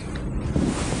like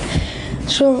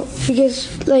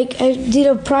because I did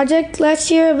a project last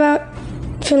year about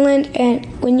Finland, and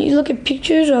when you look at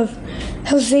pictures of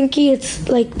Helsinki, it's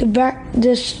like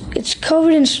it's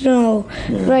covered in snow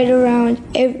right around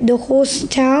the whole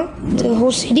town, the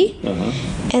whole city,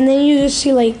 and then you just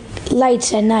see like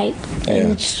lights at night,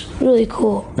 and it's really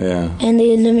cool. Yeah. And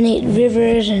they illuminate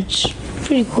rivers, and it's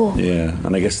pretty cool. Yeah,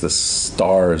 and I guess the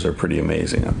stars are pretty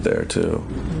amazing up there too.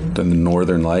 Then the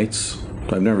Northern Lights.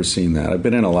 I've never seen that. I've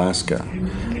been in Alaska,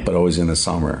 but always in the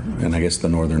summer, and I guess the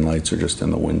Northern Lights are just in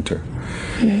the winter.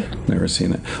 Never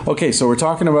seen it. Okay, so we're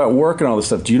talking about work and all this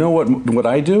stuff. Do you know what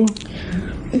I do?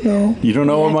 No. You don't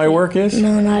know what my work is?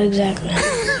 No, not exactly.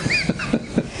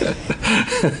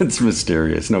 It's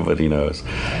mysterious. Nobody knows.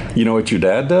 You know what your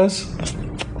dad does?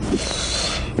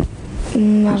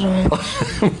 Not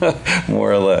really.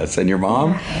 More or less. And your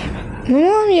mom? My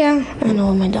mom, yeah. I know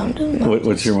what my dad does.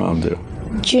 What's your mom do?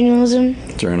 Journalism.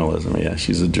 Journalism, yeah.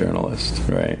 She's a journalist,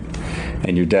 right.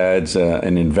 And your dad's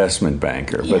an investment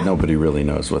banker, but Yeah. nobody really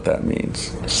knows what that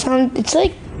means. It's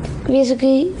like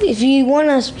basically if you want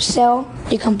to sell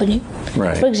your company,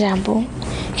 Right. for example,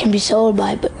 it can be sold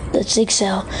by, but let's say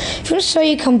sell. If you want to sell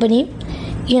your company,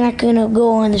 you're not gonna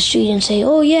go on the street and say,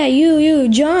 "Oh yeah, you,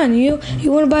 John, you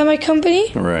want to buy my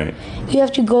company?" Right. You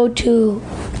have to go to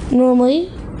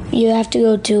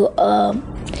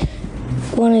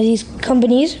one of these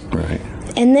companies, Right.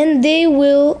 and then they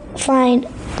will find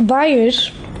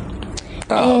buyers,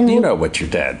 Oh, And you we'll- know what your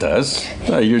dad does.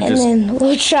 You're and just then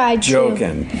we'll try to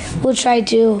joking.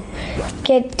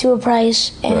 get to a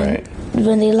price, and Right.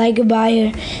 when they like a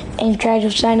buyer, and try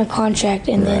to sign a contract,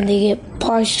 and then Right. they get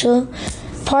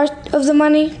part of the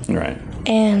money, Right.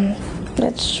 and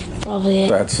that's probably it.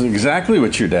 That's exactly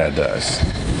what your dad does.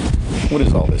 What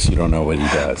is all this? You don't know what he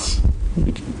does.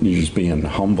 You're just being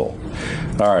humble.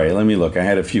 All right, let me look. I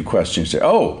had a few questions here.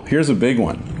 Oh, here's a big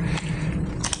one.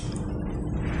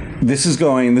 This is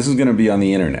going to be on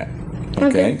the internet.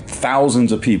 Okay?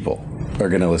 Thousands of people are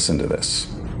going to listen to this.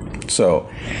 So,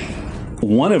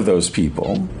 one of those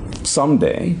people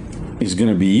someday is going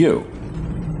to be you.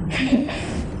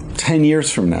 10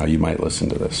 years from now, you might listen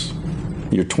to this.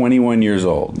 You're 21 years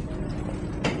old,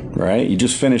 right? You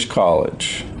just finished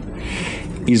college.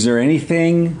 Is there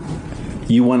anything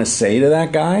you want to say to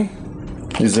that guy?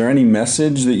 Is there any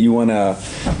message that you want to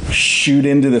shoot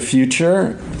into the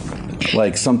future?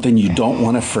 Like something you don't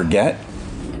want to forget?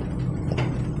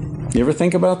 You ever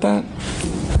think about that?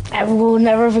 I will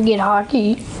never forget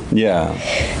hockey, Yeah.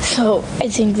 so I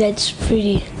think that's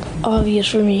pretty obvious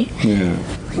for me. Yeah.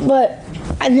 But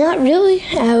I'm not really.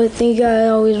 I would think I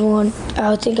always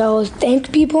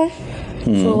thank people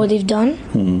for what they've done.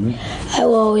 I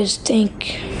will always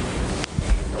think.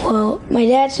 Well, my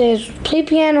dad says play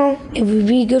piano. It would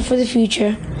be good for the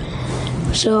future.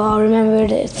 So I'll remember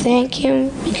to thank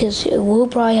him because it will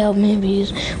probably help me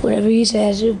because whatever he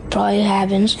says, it probably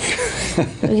happens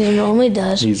because it normally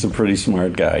does. He's a pretty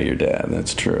smart guy, your dad.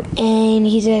 That's true. And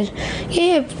he says,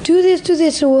 "Yeah, do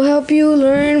this. It will help you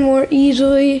learn more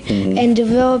easily and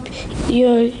develop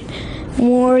your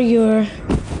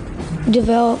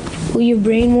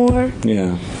brain more."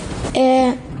 Yeah.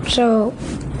 And so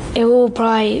it will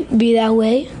probably be that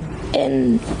way,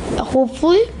 and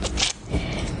hopefully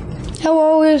I will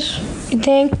always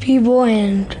thank people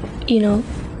and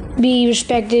be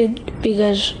respected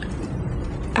because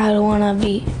I don't want to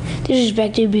be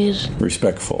disrespected because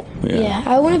Respectful. yeah,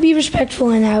 I want to be respectful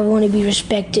and I want to be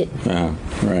respected. Yeah,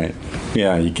 right.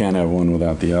 Yeah, you can't have one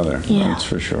without the other. Yeah. That's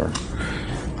for sure.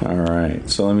 All right.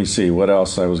 So let me see what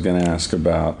else I was going to ask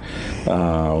about.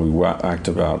 We asked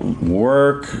about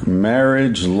work,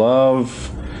 marriage, love.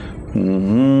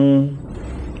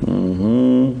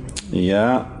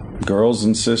 Yeah. Girls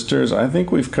and sisters. I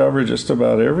think we've covered just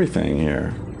about everything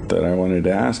here that I wanted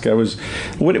to ask.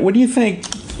 What do you think?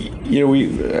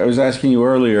 I was asking you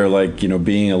earlier, like,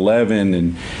 being 11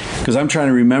 and because I'm trying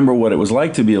to remember what it was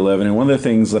like to be 11. And one of the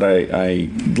things that I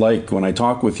like when I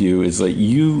talk with you is that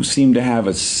you seem to have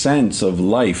a sense of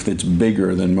life that's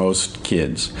bigger than most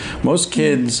kids. Most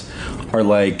kids are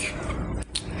like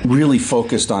really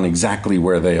focused on exactly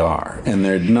where they are, and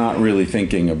they're not really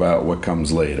thinking about what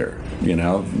comes later. You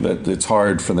know, that it's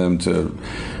hard for them to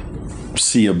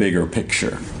see a bigger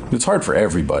picture. It's hard for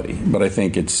everybody, but I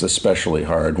think it's especially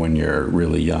hard when you're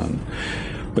really young.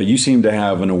 But you seem to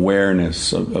have an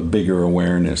awareness, a bigger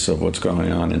awareness of what's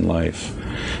going on in life.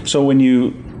 So when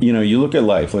you look at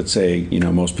life, let's say,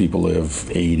 most people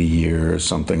live 80 years,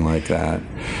 something like that.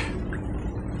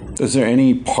 Is there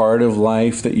any part of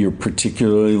life that you're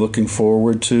particularly looking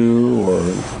forward to or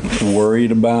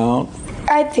worried about?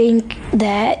 I think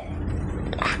that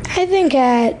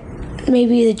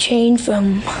maybe the change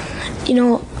from,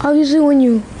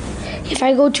 obviously if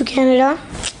I go to Canada,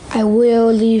 I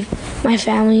will leave my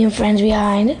family and friends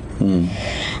behind.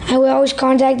 I will always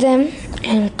contact them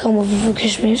and come over for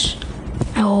Christmas,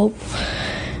 I hope.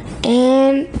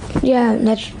 And yeah,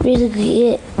 that's basically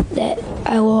it, that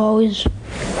I will always,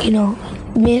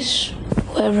 miss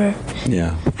whoever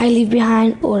I leave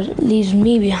behind or leaves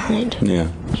me behind.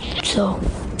 Yeah. So.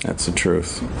 That's the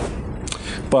truth.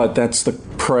 But that's the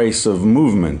price of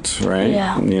movement, right?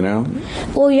 Yeah.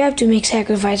 Well, you have to make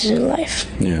sacrifices in life.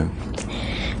 Yeah.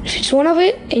 If it's one of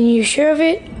it and you're sure of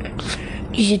it,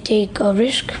 you should take a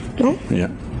risk, no?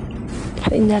 Yeah. I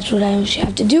think that's what I should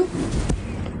have to do.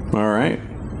 All right.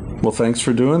 Well, thanks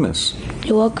for doing this.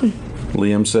 You're welcome.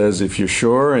 Liam says, if you're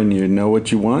sure and you know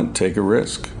what you want, take a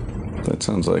risk. That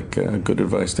sounds like good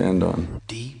advice to end on.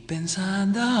 Deep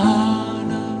inside the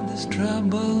heart of this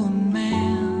troubled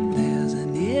man, there's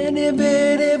an itty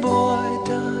bitty boy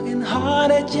tugging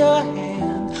hard at your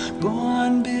hand.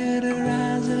 Born bitter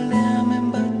as a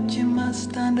lemon, but you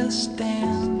must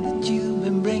understand that you've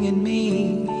been bringing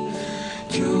me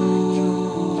joy.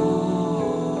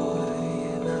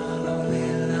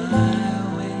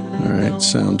 All right,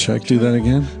 sound check. Do that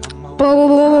again.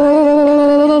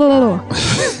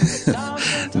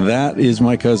 That is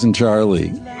my cousin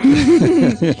Charlie.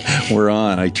 We're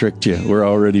on. I tricked you. We're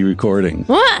already recording.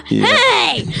 What? Yeah.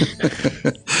 Hey!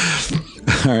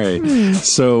 All right.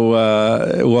 So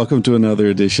welcome to another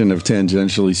edition of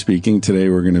Tangentially Speaking. Today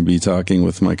we're going to be talking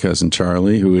with my cousin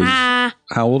Charlie, who is... How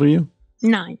old are you?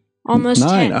 9. Almost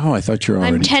 9. 10. Oh, I thought you were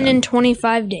already I'm 10 in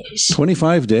 25 days.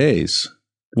 25 days.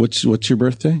 What's your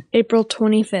birthday? April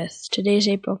 25th. Today's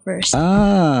April 1st.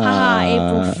 Ah,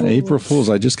 April Fools. April Fools.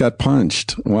 I just got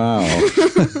punched. Wow.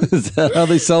 Is that how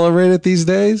they celebrate it these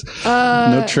days?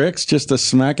 No tricks, just a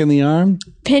smack in the arm?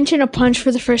 Pinch and a punch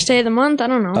for the first day of the month. I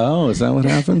don't know. Oh, is that what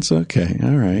happens? Okay.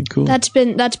 All right, cool. That's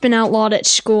been outlawed at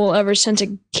school ever since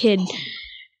a kid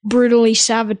brutally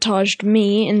sabotaged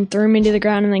me and threw me to the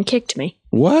ground and then kicked me.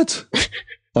 What?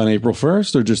 On April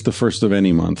 1st or just the first of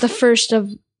any month? The first of,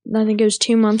 I think it was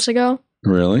 2 months ago.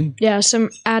 Really? Yeah,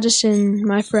 Addison,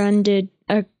 my friend, did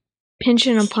a pinch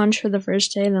and a punch for the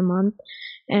first day of the month,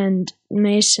 and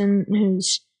Mason,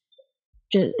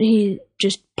 he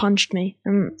just punched me.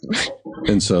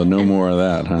 And so no more of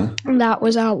that, huh? That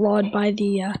was outlawed by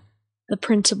the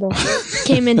principal.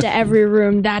 Came into every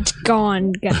room. That's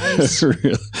gone, guys.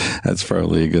 That's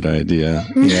probably a good idea.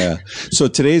 Yeah. So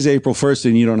today's April 1st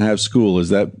and you don't have school. Is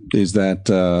that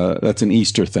that's an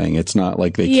Easter thing? It's not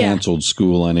like they canceled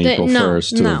school on April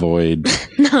 1st to avoid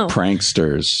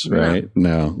pranksters, right?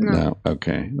 No.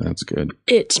 Okay. That's good.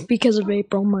 It's because of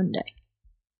April Monday.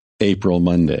 April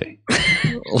Monday.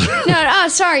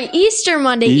 Sorry, Easter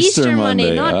Monday. Easter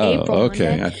Monday, not April okay.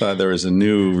 Monday. I thought there was a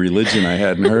new religion I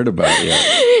hadn't heard about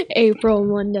yet. April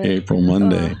Monday. April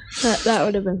Monday. That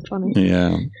would have been funny.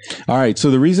 Yeah. All right.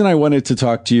 So the reason I wanted to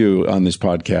talk to you on this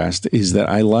podcast is that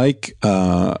I like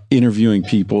interviewing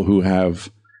people who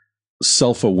have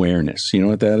self-awareness. You know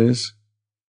what that is?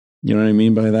 You know what I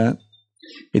mean by that?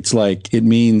 It's like, it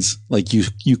means like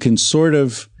you can sort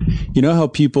of, you know how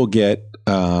people get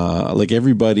like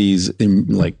everybody's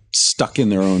like stuck in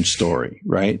their own story,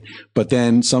 right? But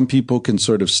then some people can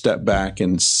sort of step back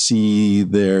and see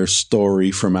their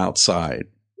story from outside.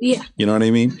 Yeah. You know what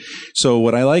I mean? So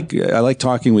what I like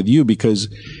talking with you because,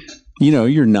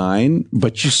 you're 9,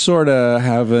 but you sort of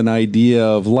have an idea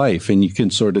of life and you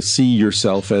can sort of see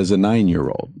yourself as a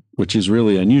 9-year-old, which is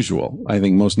really unusual. I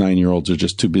think most 9-year-olds are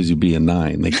just too busy being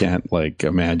 9. They can't like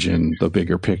imagine the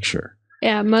bigger picture.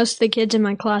 Yeah, most of the kids in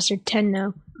my class are 10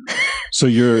 now. So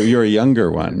you're a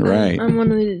younger one, right? I'm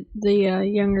one of the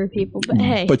younger people, but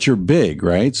hey. But you're big,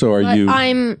 right? So you?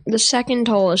 I'm the second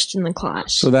tallest in the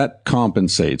class. So that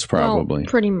compensates probably.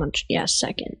 Well, pretty much, yes,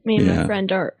 second. Me and my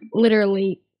friend are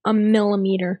literally a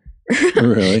millimeter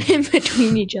Really? in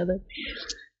between each other.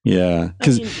 Yeah. I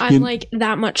mean, I'm like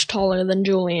that much taller than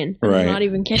Julian. I'm Right. not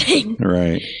even kidding.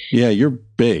 Right. Yeah, you're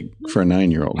big for a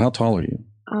 9-year-old. How tall are you?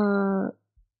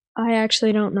 I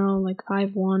actually don't know, like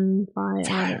 5'1", 5.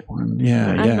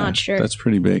 Yeah, I'm not sure. That's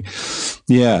pretty big.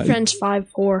 Yeah. My friend's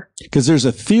 5'4". Because there's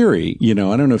a theory, I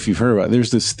don't know if you've heard about it.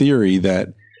 There's this theory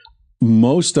that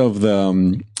most of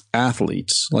the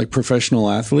athletes, like professional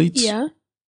athletes, Yeah.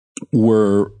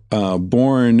 were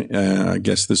born, I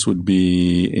guess this would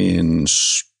be in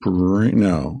spring.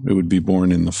 No, it would be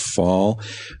born in the fall.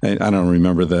 I don't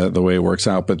remember the way it works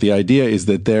out, but the idea is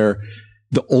that they're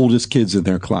the oldest kids in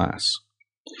their class.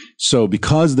 So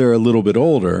because they're a little bit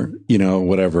older,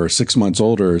 6 months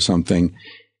older or something,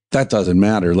 that doesn't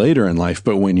matter later in life.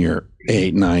 But when you're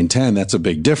 8, 9, 10, that's a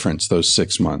big difference, those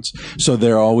 6 months. So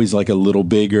they're always like a little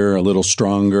bigger, a little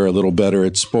stronger, a little better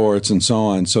at sports and so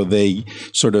on. So they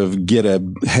sort of get a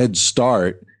head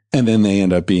start, and then they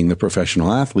end up being the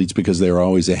professional athletes because they were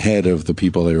always ahead of the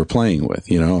people they were playing with,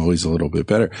 always a little bit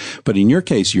better. But in your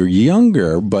case, you're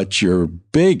younger, but you're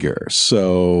bigger.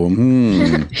 So,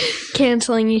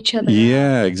 Canceling each other out.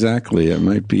 yeah, exactly. It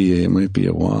might be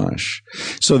a wash.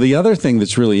 So the other thing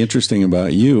that's really interesting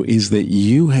about you is that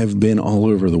you have been all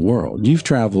over the world. You've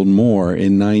traveled more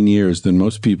in 9 years than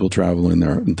most people travel in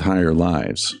their entire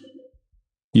lives.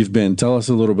 Tell us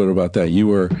a little bit about that.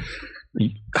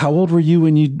 How old were you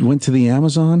when you went to the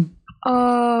Amazon?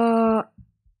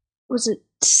 Was it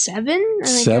 7? I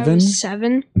think I 7? was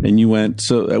 7. And you went,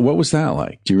 so what was that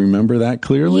like? Do you remember that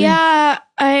clearly? Yeah,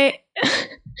 it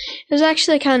was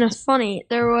actually kind of funny.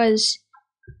 There was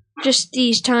just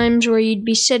these times where you'd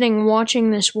be sitting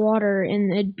watching this water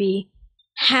and it'd be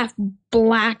half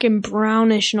black and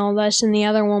brownish and all this, and the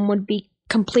other one would be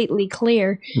completely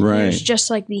clear. Right. It was just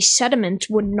like these sediments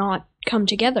would not come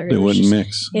together. It wouldn't just,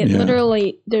 mix. It Yeah.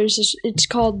 literally, there's this, it's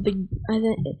called I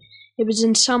think it was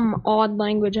in some odd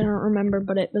language, I don't remember,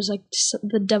 but it was like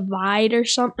the divide or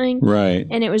something. Right.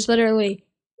 And it was literally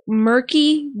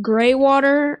murky gray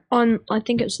water on, I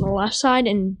think it was the left side,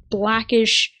 and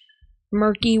blackish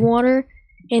murky water.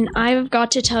 And I've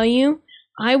got to tell you,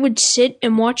 I would sit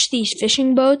and watch these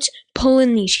fishing boats pull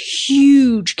in these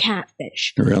huge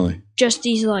catfish. Really? Just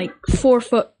these like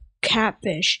 4-foot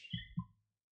catfish.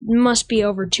 Must be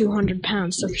over 200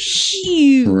 pounds. So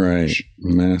huge. Right.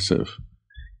 Massive.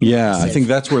 Yeah, I think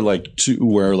that's where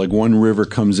where one river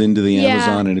comes into the Yeah.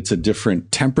 Amazon and it's a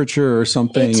different temperature or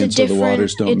something, It's a and so the different,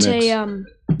 waters don't it's mix. a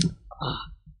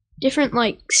different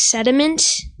like sediment,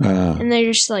 and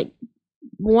they're just like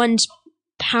one's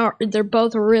power. They're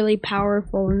both really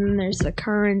powerful, and then there's the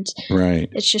current. Right.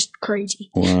 It's just crazy.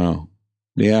 Wow.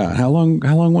 Yeah. How long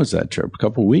was that trip? A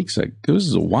couple of weeks? Like, it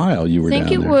was a while you were I think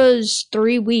down it there. was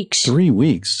 3 weeks. 3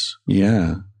 weeks.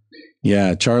 Yeah.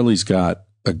 Yeah. Charlie's got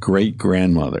a great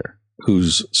grandmother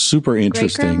who's super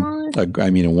interesting.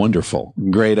 Great-grandmother? A wonderful,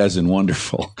 great as in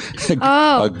wonderful.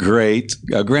 Oh.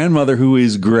 a grandmother who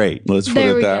is great. Let's put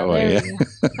There it we that go. way. There we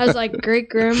go. I was like, great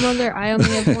grandmother. I only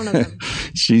have one of them.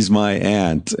 She's my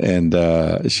aunt, and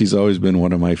she's always been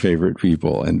one of my favorite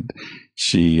people. And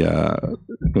she,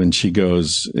 when she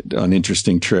goes on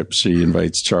interesting trips, she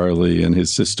invites Charlie and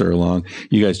his sister along.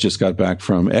 You guys just got back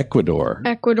from Ecuador.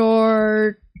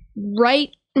 Ecuador, right?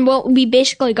 Well, we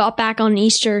basically got back on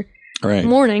Easter Right.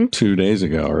 morning 2 days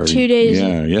ago. Or 2 days.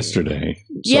 Yeah, yesterday.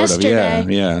 Yesterday.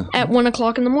 Yeah. at 1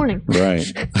 o'clock in the morning. Right.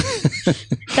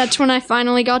 That's when I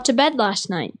finally got to bed last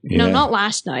night. No, Yeah. not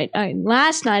last night.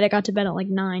 Last night I got to bed at like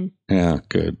 9. Yeah,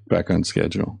 good. Back on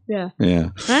schedule. Yeah. Yeah.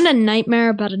 I had a nightmare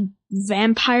about a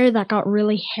vampire that got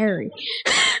really hairy.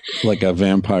 Like a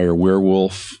vampire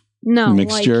werewolf No,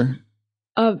 mixture.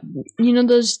 like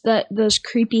those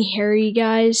creepy hairy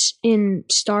guys in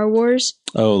Star Wars,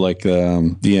 Oh, like,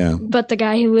 yeah. but the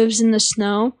guy who lives in the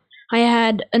snow. I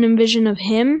had an envision of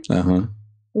him Uh-huh.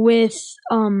 with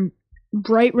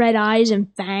bright red eyes and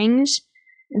fangs,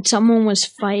 and someone was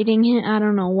fighting him. I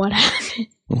don't know what happened.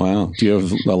 Wow. Do you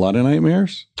have a lot of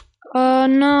nightmares?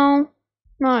 No,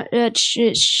 not it.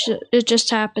 It just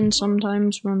happens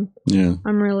sometimes when Yeah.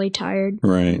 I'm really tired.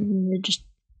 Right. And it just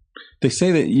They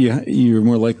say that you're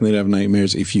more likely to have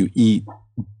nightmares if you eat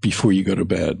before you go to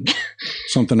bed.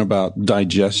 Something about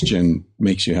digestion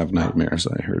makes you have nightmares,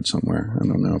 I heard somewhere. I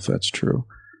don't know if that's true.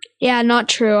 yeah, not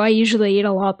true. I usually eat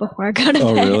a lot before I go to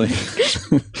Oh, bed. really?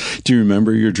 Do you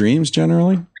remember your dreams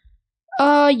generally?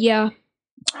 Yeah.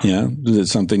 Yeah. Is it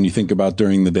something you think about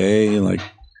during the day? Like,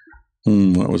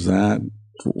 what was that?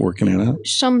 Working it out?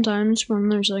 Sometimes when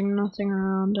there's like nothing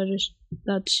around,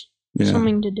 that's Yeah.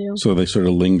 something to do. So they sort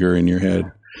of linger in your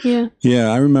head. Yeah.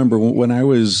 Yeah. I remember when I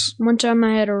was, One time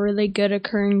I had a really good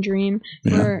occurring dream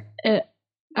Yeah. where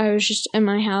I was just in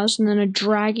my house, and then a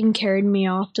dragon carried me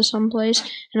off to someplace,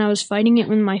 and I was fighting it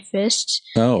with my fists.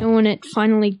 And Oh, when it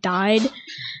finally died,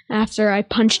 after I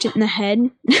punched it in the head,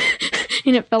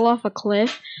 and it fell off a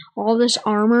cliff, all this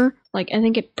armor, like I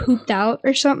think it pooped out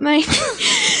or something.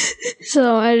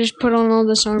 So I just put on all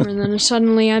this armor, and then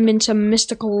suddenly I'm in some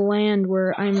mystical land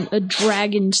where I'm a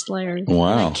dragon slayer.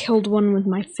 Wow. I killed one with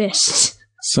my fists.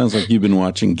 sounds like you've been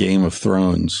watching Game of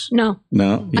Thrones. No.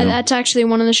 No? You don't? That's actually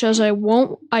one of the shows I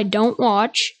don't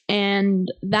watch, and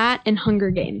that and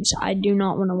Hunger Games. I do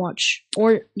not want to watch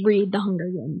or read the Hunger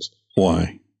Games.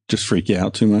 Why? Just freak you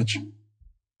out too much?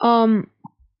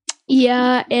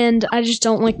 Yeah, and I just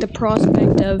don't like the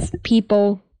prospect of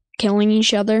people killing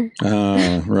each other.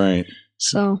 Right.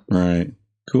 So, Right.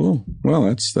 Cool. Well,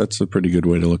 that's a pretty good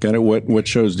way to look at it. What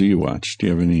shows do you watch? Do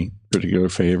you have any particular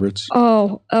favorites?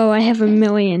 I have a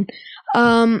million.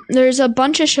 There's a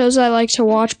bunch of shows I like to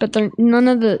watch, but they're none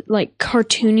of the like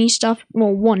cartoony stuff.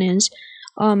 Well, one is,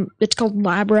 it's called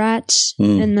Lab Rats,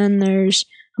 and then there's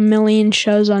a million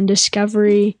shows on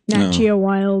Discovery, Nat Geo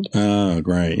Wild. Oh,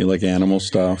 right. You like animal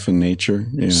stuff and nature?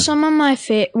 Yeah. Some of my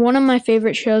one of my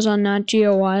favorite shows on Nat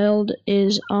Geo Wild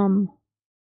is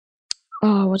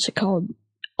what's it called?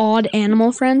 Odd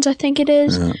Animal Friends, I think it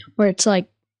is, where it's like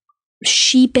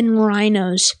sheep and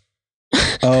rhinos.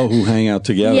 Oh, who hang out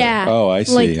together? Yeah. Oh, I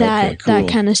see. Like that, Okay, cool.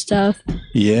 that kind of stuff.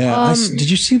 Yeah.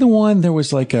 Did you see the one?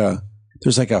 There's like a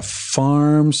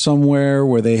farm somewhere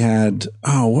where they had,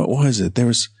 what was it? There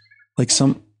was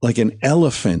like an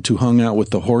elephant who hung out with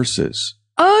the horses.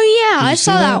 Oh yeah, I you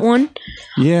saw see that that? one.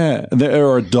 Yeah.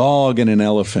 Or a dog and an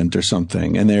elephant or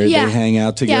something. And they hang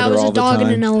out together Yeah, it was all a dog the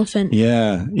time. and an elephant.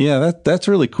 Yeah. Yeah. That's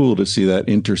really cool to see that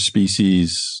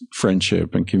interspecies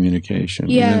friendship and communication.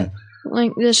 Yeah.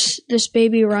 Like this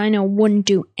baby rhino wouldn't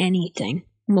do anything.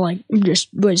 Like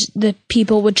the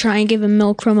people would try and give him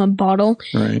milk from a bottle,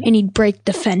 Right. and he'd break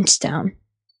the fence down.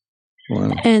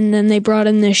 Wow. And then they brought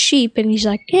in the sheep, and he's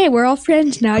like, "Hey, we're all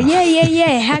friends now!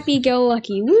 Yeah! Happy go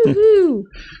lucky! Woohoo!"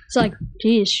 It's like,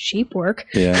 geez, sheep work.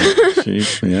 Yeah. Sheep.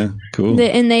 Yeah. Cool.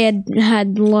 And they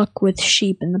had luck with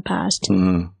sheep in the past.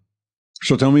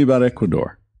 So tell me about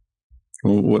Ecuador.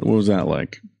 What was that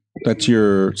like? That's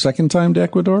your second time to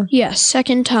Ecuador? Yeah,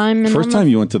 second time. And First time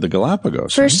you went to the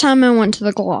Galapagos. First right? time I went to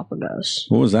the Galapagos.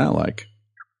 What was that like?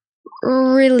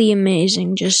 Really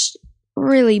amazing, just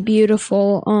really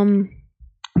beautiful.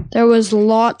 There was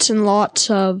lots and lots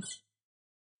of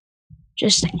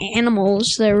just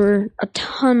animals. There were a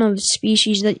ton of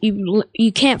species that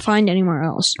you can't find anywhere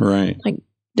else. Right. Like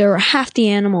there were half the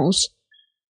animals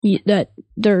that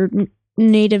they're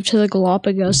native to the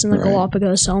Galapagos and the Right.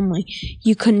 Galapagos only.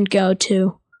 You couldn't go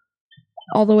to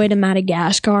all the way to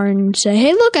Madagascar and say,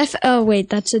 "Hey, look! Oh, wait,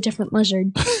 that's a different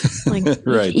lizard." Like,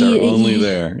 Right. They're only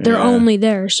there. They're Yeah. only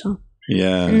there. So.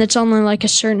 Yeah. And it's only like a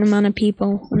certain amount of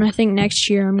people. And I think next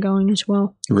year I'm going as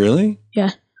well. Really?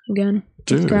 Yeah, again.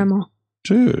 Dude. With Grandma.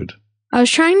 Dude. I was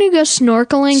trying to go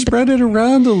snorkeling, but Spread it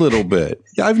around a little bit.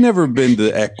 I've never been to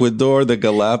Ecuador, the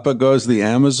Galapagos, the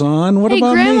Amazon. What hey,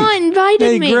 about Grandma me? invited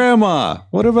Hey, me. Grandma.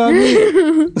 What about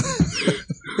me?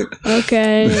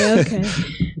 Okay.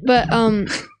 But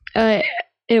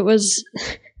it was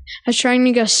I was trying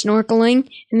to go snorkeling,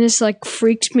 and this like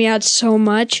freaks me out so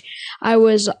much. I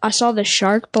saw the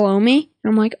shark below me,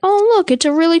 and I'm like, "Oh, look, it's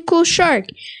a really cool shark."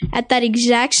 At that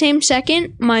exact same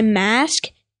second, my mask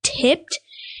tipped,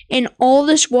 and all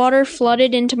this water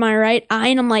flooded into my right eye,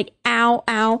 and I'm like, "Ow,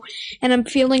 ow." And I'm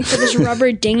feeling for this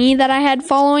rubber dinghy that I had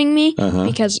following me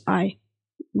because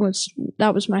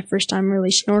that was my first time really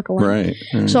snorkeling.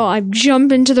 Right. So I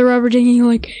jump into the rubber dinghy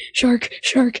like, "Shark,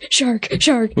 shark, shark,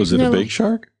 shark." Was it And a they're big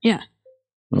shark? Yeah.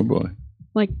 Oh, boy.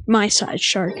 like my size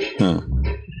shark. Huh.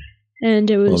 And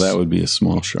it was Well, that would be a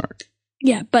small shark.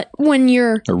 yeah, but when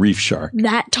you're A reef shark.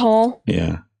 that tall,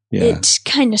 Yeah. Yeah. it's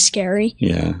kind of scary,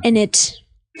 Yeah. and it's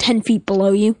 10 feet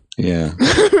below you. Yeah.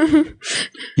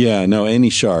 Yeah. No, any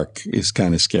shark is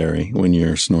kind of scary when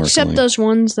you're snorkeling. Except those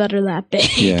ones that are that big.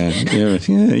 Yeah.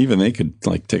 Yeah. Even they could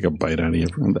like take a bite out of you.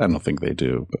 I don't think they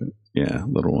do, but yeah,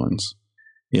 little ones.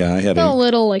 Yeah. I had The a,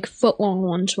 little, like, foot-long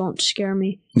ones won't scare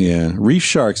me. yeah. Reef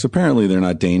sharks, apparently they're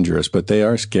not dangerous, but they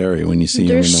are scary when you see them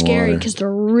They're in the scary water. because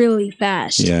they're really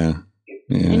fast. Yeah.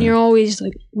 Yeah. And you're always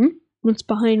like, what's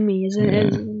behind me?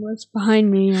 What's behind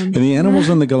me? And the animals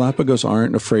on the Galapagos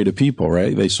aren't afraid of people,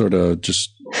 right? They sort of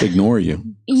just ignore you.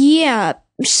 Yeah,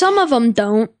 some of them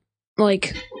don't.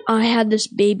 Like, I had this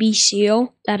baby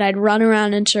seal that I'd run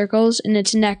around in circles, and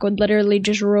its neck would literally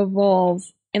just revolve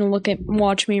and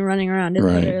watch me running around. It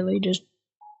Right. literally just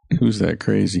Who's that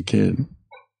crazy kid?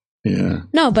 Yeah.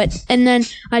 no. But and then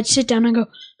I'd sit down and go,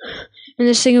 and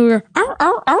this thing would go "Ow,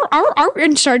 ow, ow, ow, ow,"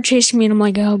 and start chasing me, and I'm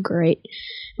like, oh great.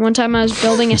 One time I was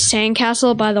building a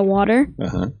sandcastle by the water,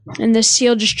 and the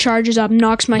seal just charges up,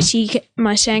 knocks my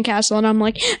sandcastle, and I'm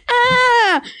like,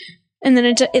 ah! And then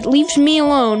it leaves me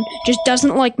alone, just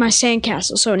doesn't like my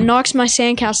sandcastle, so it knocks my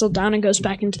sandcastle down and goes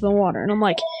back into the water. And I'm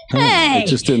like, hey! It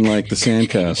just didn't like the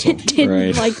sandcastle. It didn't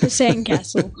right? like the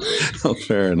sandcastle. Oh,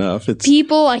 fair enough. It's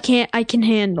People, I can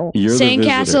handle. You're the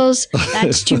Sandcastles,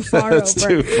 that's too far That's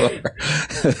over. too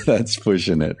far. That's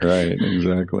pushing it. Right.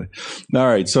 Exactly. All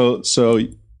right. So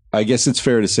I guess it's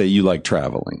fair to say you like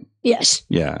traveling. Yes.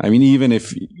 Yeah. I mean,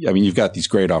 you've got these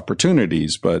great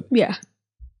opportunities, but Yeah.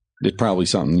 it's probably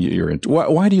something you're into.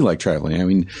 Why do you like traveling? I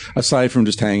mean, aside from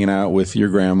just hanging out with your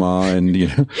grandma and,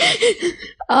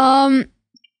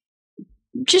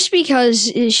 Just because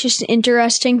it's just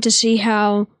interesting to see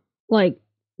how, like,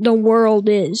 the world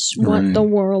is, what Right. the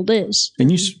world is. And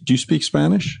do you speak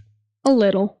Spanish? A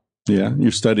little. Yeah.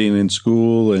 You're studying in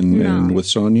school and No. with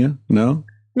Sonia? No?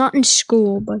 Not in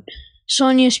school, but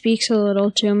Sonia speaks a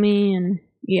little to me, and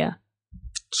yeah.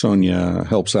 Sonia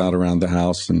helps out around the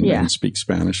house and, Yeah. and speaks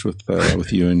Spanish with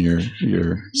you and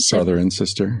your brother and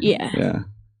sister. Yeah.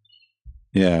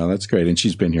 Yeah, that's great. And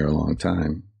she's been here a long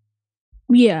time.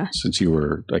 Yeah. Since you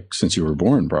were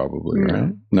born, probably, No.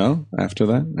 right? No? After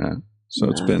that? No. So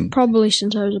it's been probably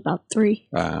since I was about 3.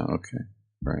 okay.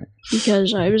 Right.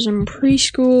 Because I was in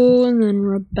preschool, and then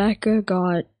Rebecca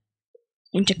got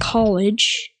into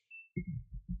college.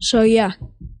 So yeah,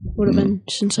 would have been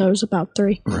since I was about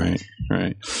 3. Right.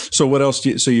 So what else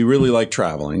so you really like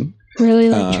traveling? Really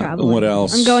like traveling. What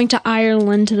else? I'm going to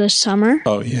Ireland this summer.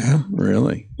 Oh yeah,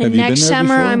 really? And Have you next been there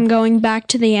summer, before? I'm going back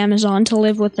to the Amazon to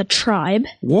live with the tribe.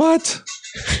 What?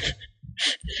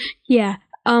 Yeah.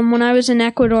 When I was in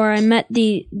Ecuador, I met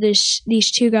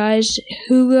these 2 guys,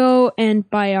 Hugo and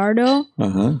Bayardo,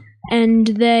 Uh-huh. and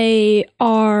they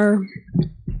are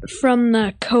from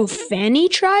the Kofani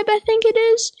tribe, I think it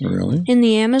is, Really? in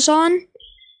the Amazon.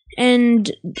 And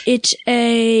it's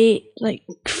a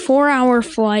 4-hour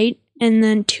flight, and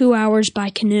then 2 hours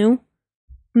by canoe,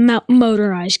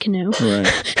 motorized canoe,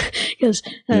 Right. because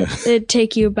Yeah. it'd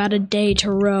take you about a day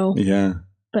to row. Yeah.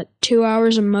 But 2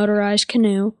 hours of motorized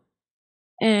canoe,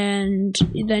 and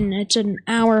then it's an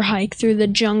hour hike through the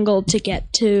jungle to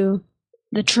get to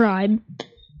the tribe,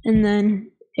 and then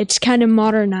it's kind of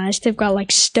modernized. They've got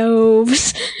like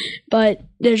stoves, but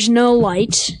there's no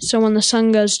light, so when the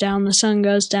sun goes down,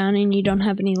 and you don't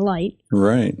have any light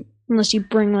Right. unless you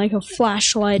bring like a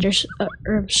flashlight or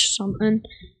something.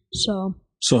 So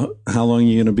So how long are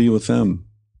you going to be with them?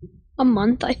 a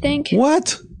month, I think.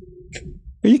 What?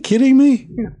 Are you kidding me?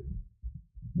 No.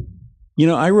 You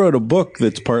know, I wrote a book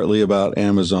that's partly about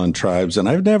Amazon tribes, and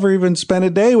I've never even spent a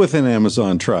day with an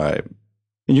Amazon tribe.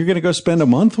 And you're going to go spend a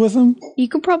month with them? You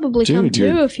could probably come Dude,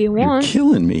 too if you You're want.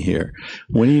 killing me here.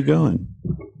 When are you going?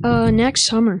 Next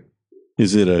summer.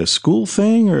 Is it a school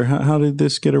thing, or how did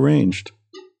this get arranged?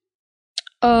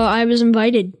 I was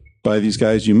invited. By these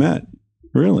guys you met?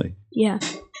 Really? Yeah.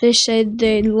 They said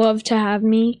they'd love to have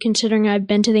me, considering I've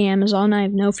been to the Amazon. I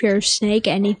have no fear of snakes,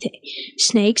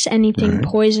 anything Right.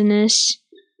 poisonous.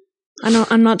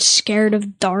 I'm not scared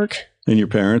of dark. And your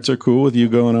parents are cool with you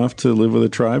going off to live with a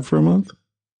tribe for a month?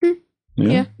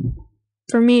 Yeah.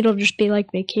 For me, it'll just be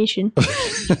like vacation.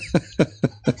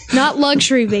 Not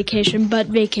luxury vacation, but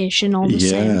vacation all the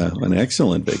same. Yeah, an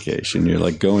excellent vacation. You're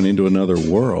like going into another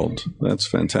world. That's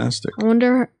fantastic.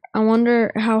 I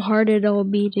wonder how hard it'll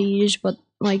be to use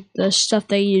the stuff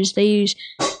they use. They use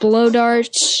blow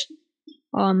darts,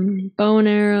 bow and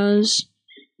arrows,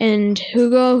 and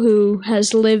Hugo, who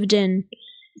has lived in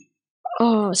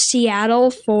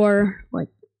Seattle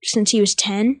since he was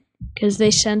 10, because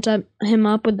they sent him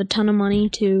up with a ton of money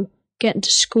to get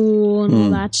into school and all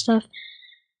that stuff.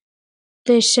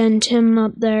 They sent him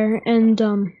up there, and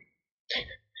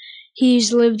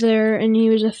he's lived there, and he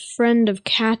was a friend of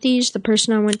Kathy's, the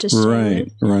person I went to stay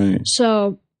with. Right.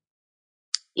 So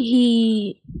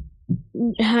he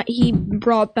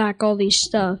brought back all these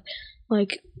stuff,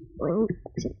 like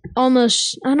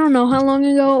almost, I don't know how long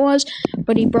ago it was,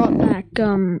 but he brought back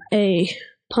a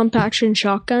pump action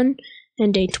shotgun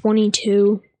and a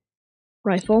 .22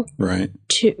 rifle Right.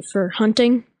 for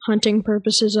hunting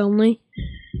purposes only,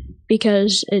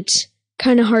 because it's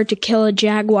kind of hard to kill a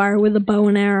jaguar with a bow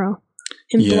and arrow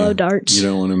and blow darts. You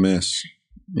don't want to miss.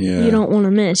 Yeah. You don't want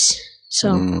to miss.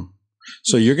 So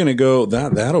So you're going to go,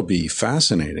 that'll be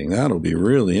fascinating. That'll be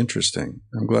really interesting.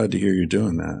 I'm glad to hear you're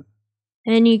doing that.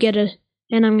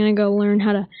 and I'm going to go learn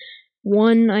how to,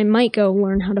 I might go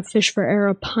learn how to fish for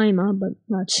arapaima, but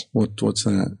that's, What's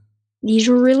that? these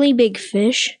really big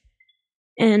fish,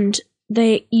 and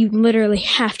you literally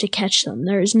have to catch them.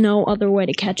 There is no other way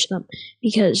to catch them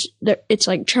because it's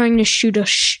like trying to shoot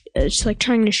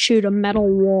a metal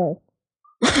wall.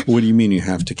 What do you mean you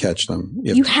have to catch them?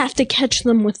 You have to catch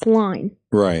them with line.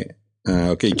 Right.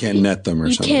 Okay, you can't net them or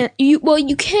You something. can't.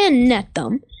 You can net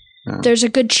them. Oh. There's a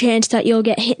good chance that you'll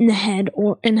get hit in the head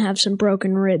and have some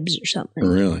broken ribs or something.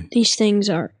 Really? These things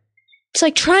are. It's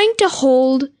like trying to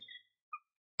hold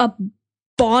a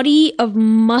body of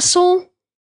muscle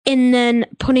and then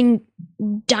putting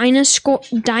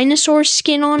dinosaur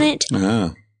skin on it.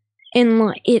 Ah. And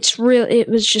like it's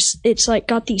like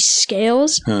got these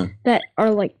scales Huh. that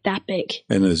are like that big.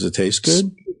 And does it taste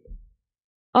good?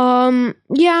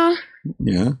 Yeah.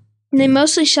 Yeah. They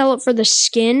mostly sell it for the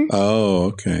skin. Oh,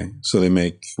 okay. So they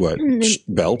make what,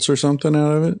 belts or something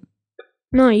out of it?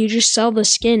 No, you just sell the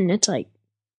skin. It's like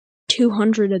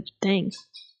 $200 a thing.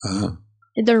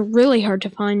 They're really hard to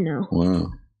find now.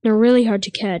 Wow. They're really hard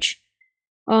to catch.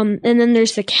 And then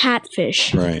there's the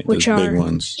catfish, Right. which those are big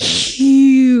ones.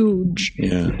 huge.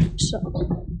 Yeah.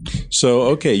 So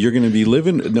okay, you're going to be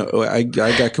living. No, I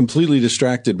got completely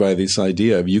distracted by this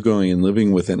idea of you going and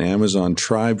living with an Amazon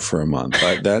tribe for a month.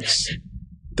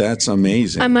 That's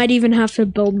amazing. I might even have to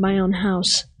build my own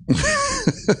house.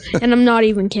 And I'm not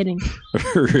even kidding.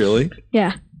 Really?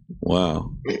 Yeah.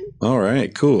 Wow. All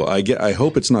right. Cool. I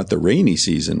hope it's not the rainy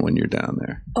season when you're down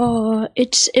there.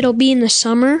 It'll be in the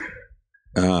summer.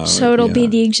 So it'll be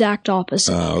the exact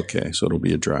opposite. Okay. So it'll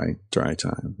be a dry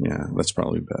time. Yeah, that's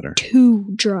probably better.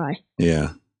 Too dry.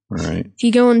 Yeah. All right. If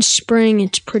you go in spring,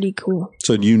 it's pretty cool.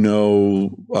 So do you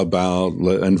know about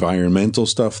environmental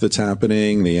stuff that's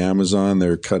happening? The Amazon,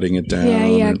 they're cutting it down.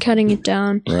 Yeah, cutting it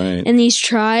down. Right. And these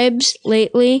tribes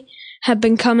lately have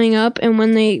been coming up, and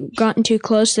when they gotten too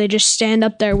close, they just stand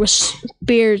up there with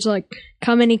spears, like,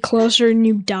 come any closer and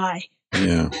you die.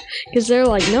 Yeah. Because they're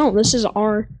like, no, this is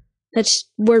that's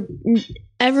where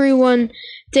everyone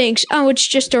thinks, oh, it's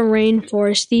just a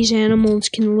rainforest. These animals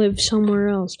can live somewhere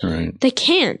else. Right. They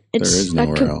can't. There is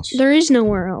nowhere else. There is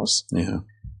nowhere else. Yeah.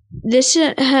 This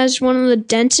has one of the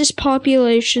densest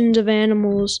populations of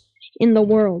animals in the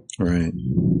world. Right.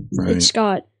 It's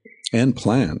got and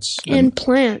plants. And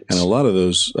plants. And a lot of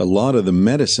the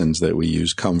medicines that we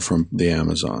use come from the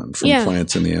Amazon, from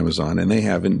plants in the Amazon, and they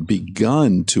haven't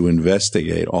begun to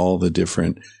investigate all the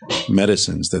different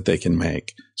medicines that they can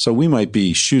make. So we might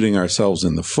be shooting ourselves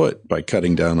in the foot by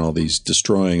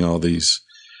destroying all these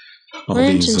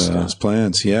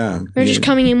plants. Yeah. They're just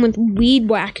coming in with weed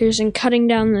whackers and cutting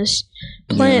down this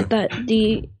plant that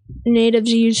the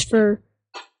natives use for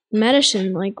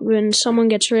medicine. Like when someone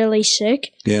gets really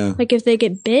sick, like if they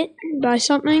get bit by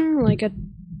something, like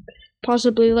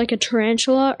possibly like a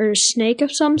tarantula or a snake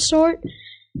of some sort,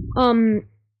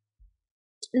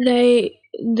 they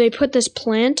put this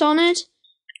plant on it,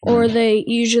 or they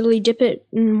usually dip it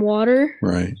in water,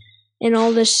 right? And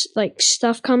all this like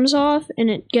stuff comes off, and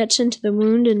it gets into the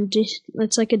wound, and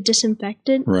it's like a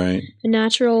disinfectant, right?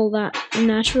 Natural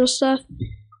stuff.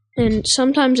 And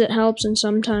sometimes it helps, and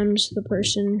sometimes the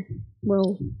person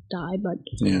will die. But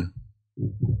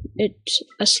it's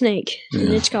a snake, and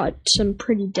it's got some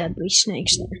pretty deadly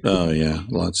snakes there. Oh yeah,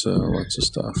 lots of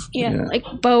stuff. Yeah, like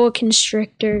boa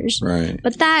constrictors. Right.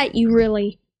 But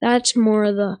that's more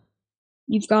of the,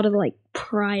 you've got to like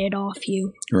pry it off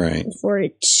you, right, before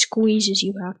it squeezes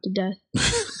you half to death.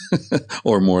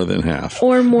 Or more than half.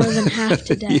 Or more than half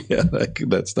to death. Yeah,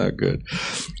 that's not good.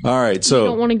 All right, so you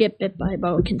don't want to get bit by a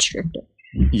boa constrictor.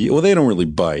 Yeah, well, they don't really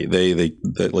bite. They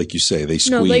like you say, they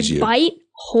squeeze you. No, they bite,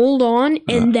 hold on,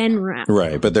 and then wrap.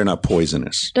 Right, but they're not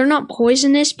poisonous. They're not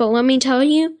poisonous, but let me tell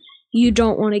you, you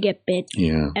don't want to get bit.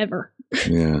 Yeah. Ever.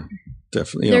 Yeah,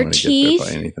 definitely. You Their don't want to teeth, get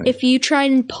bit by anything. if you try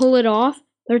and pull it off,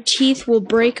 their teeth will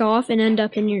break off and end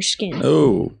up in your skin.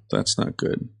 Oh, that's not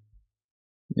good.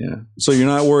 Yeah. So you're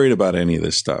not worried about any of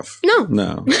this stuff? No.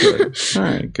 No. Good. All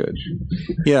right, good.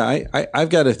 Yeah, I've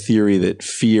got a theory that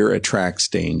fear attracts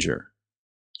danger.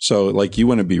 So, like, you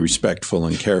want to be respectful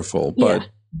and careful, but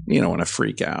you don't want to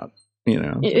freak out,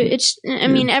 I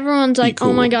mean, everyone's like,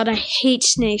 cool. oh my God, I hate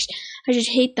snakes. I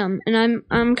just hate them. And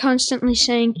I'm constantly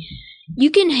saying,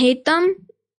 you can hate them,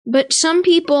 but some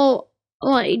people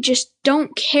just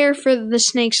don't care for the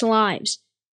snakes' lives.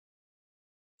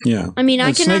 Yeah. I mean,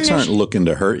 I can snakes understand. aren't looking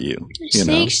to hurt you.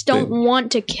 Snakes don't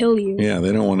want to kill you. Yeah,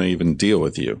 they don't want to even deal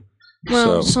with you.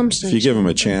 Well, so some snakes. If you give them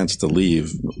a chance to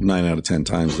leave, 9 out of 10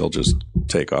 times they'll just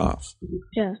take off.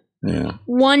 Yeah. Yeah.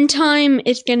 One time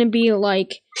it's going to be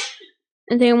like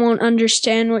they won't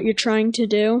understand what you're trying to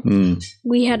do. Mm.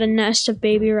 We had a nest of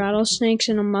baby rattlesnakes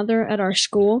and a mother at our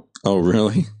school. Oh,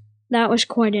 really? That was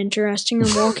quite interesting.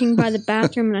 I'm walking by the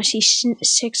bathroom and I see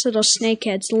 6 little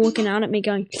snakeheads looking out at me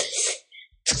going,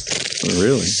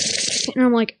 Really? and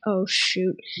I'm like, oh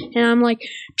shoot. And I'm like,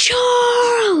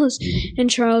 Charles! And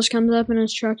Charles comes up in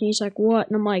his truck and he's like, what?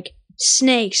 And I'm like,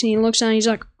 snakes. And he looks down and he's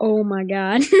like, oh my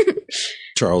god.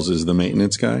 Charles is the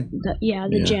maintenance guy?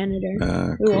 The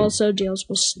janitor. Who cool. also deals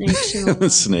with snakes and all that.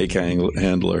 Snake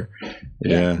handler.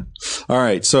 Yeah. All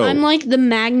right. So I'm like the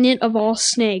magnet of all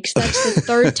snakes. That's the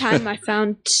 3rd time I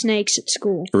found snakes at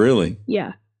school. Really?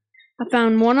 Yeah. I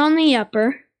found one on the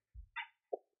upper,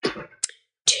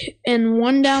 and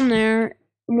one down there,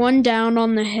 one down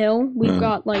on the hill. We've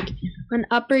got like an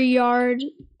upper yard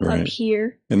up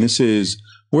here. And this is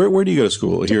where do you go to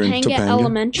school? Here in Topanga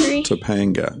Elementary.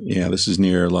 Topanga. Yeah, this is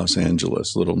near Los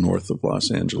Angeles, a little north of Los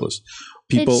Angeles.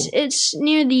 People It's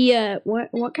near the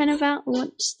what kind of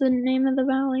what's the name of the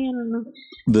valley? I don't know.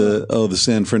 the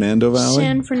San Fernando Valley?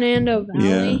 San Fernando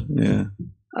Valley. Yeah.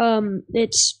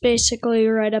 It's basically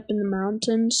right up in the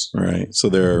mountains. Right. So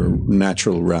there are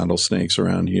natural rattlesnakes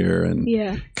around here and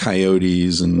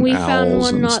coyotes and We owls found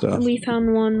one and stuff. We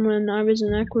found one when I was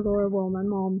in Ecuador.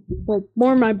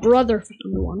 My brother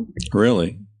found one.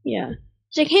 Really? Yeah.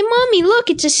 He's like, hey, Mommy, look,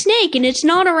 it's a snake, and it's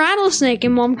not a rattlesnake.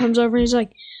 And Mom comes over and he's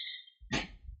like,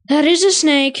 that is a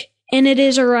snake, and it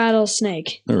is a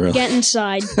rattlesnake. Really? Get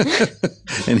inside.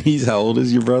 And how old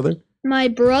is your brother? My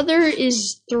brother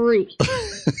is 3.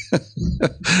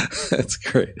 That's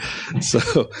great.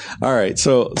 So, all right.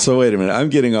 So wait a minute. I'm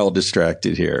getting all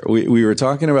distracted here. We were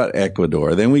talking about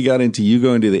Ecuador. Then we got into you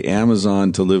going to the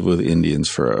Amazon to live with Indians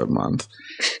for a month.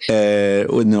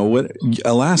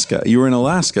 Alaska. You were in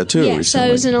Alaska too. Yes, recently.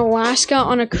 I was in Alaska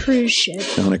on a cruise ship.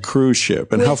 On a cruise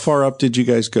ship. And how far up did you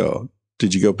guys go?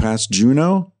 Did you go past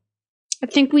Juneau? I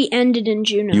think we ended in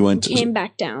Juneau. You went came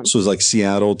back down. So it was like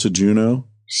Seattle to Juneau?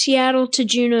 Seattle to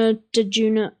Juneau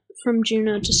from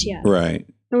Juneau to Seattle. Right.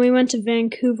 And we went to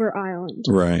Vancouver Island.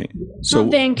 Right. So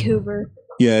not Vancouver.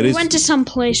 Yeah, we went to some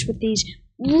place with these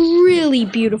really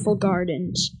beautiful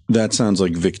gardens. That sounds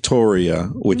like Victoria,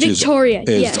 which is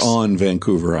on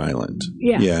Vancouver Island.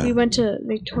 Yeah. We went to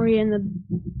Victoria in the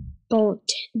I don't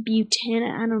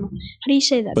know. How do you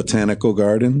say that? Botanical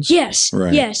Gardens? Yes.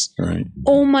 Right. Yes. Right.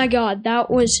 Oh my god,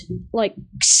 that was like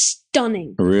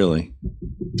stunning. Really?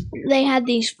 They had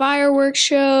these fireworks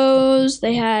shows.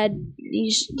 They had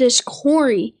this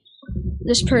quarry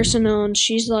this person owns.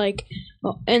 She's like,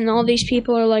 and all these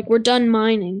people are like, we're done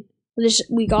mining.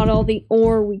 We got all the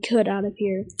ore we could out of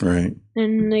here. Right.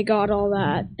 And they got all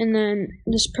that. And then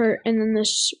this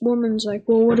woman's like,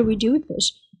 well, what do we do with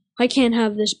this? I can't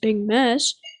have this big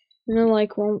mess. And they're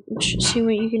like, well, see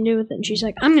what you can do with it. And she's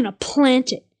like, I'm going to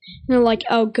plant it. And they're like,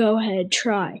 oh, go ahead,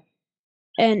 try.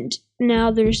 And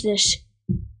now there's this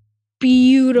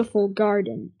beautiful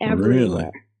garden everywhere.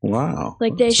 Really? Wow.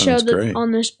 Like they showed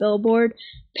on this billboard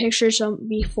pictures of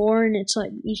before, and it's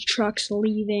like these trucks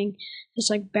leaving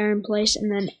this like barren place,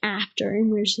 and then after,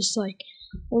 and there's this like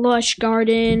lush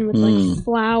garden with like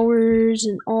flowers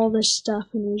and all this stuff,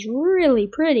 and it was really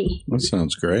pretty. That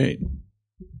sounds great.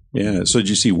 Yeah. So did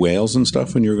you see whales and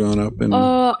stuff when you were going up?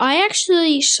 I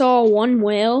actually saw one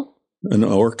whale. An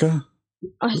orca?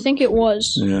 I think it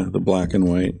was. Yeah, the black and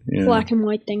white. Yeah. Black and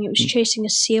white thing. It was chasing a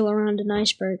seal around an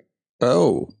iceberg.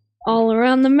 Oh. All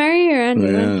around the merry-go-round.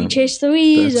 Yeah. He chased the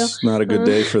weasel. That's not a good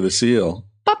day for the seal.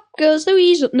 Pop goes the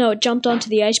weasel. No, it jumped onto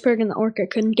the iceberg and the orca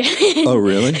couldn't get in. Oh,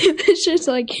 really? It's just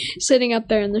like sitting up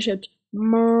there in the ship.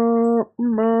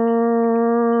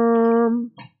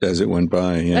 As it went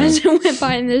by, yeah. As it went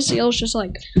by, and the seal's just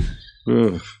like...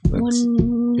 Oof,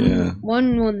 one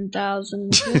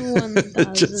 1,000, two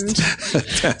 1,000. Just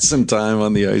pass some time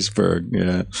on the iceberg.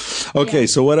 Yeah. Okay. Yeah.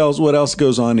 So what else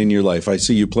goes on in your life? I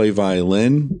see you play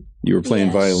violin. You were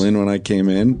playing violin when I came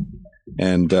in,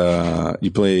 and you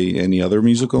play any other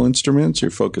musical instruments? You're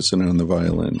focusing on the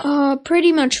violin.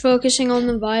 Pretty much focusing on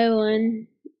the violin,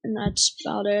 and that's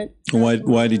about it.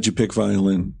 Why did you pick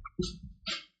violin?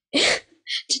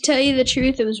 To tell you the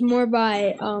truth, it was more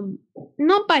by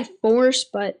not by force,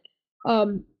 but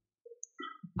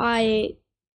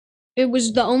it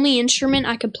was the only instrument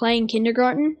I could play in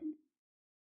kindergarten.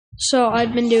 So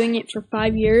I'd been doing it for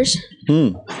 5 years.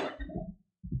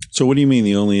 So what do you mean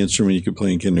the only instrument you could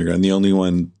play in kindergarten? The only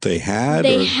one they had?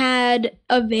 They had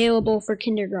available for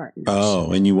kindergarten.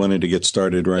 Oh, and you wanted to get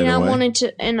started right away? I wanted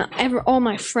to, and all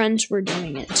my friends were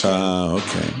doing it too. Oh,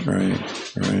 okay.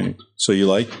 Right. So you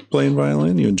like playing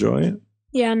violin? You enjoy it?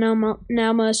 Yeah,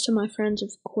 now most of my friends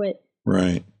have quit.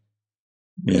 Right.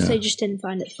 Because they just didn't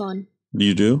find it fun.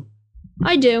 You do?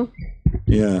 I do.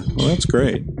 Yeah. Well, that's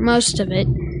great. Most of it,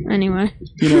 anyway.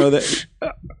 You know that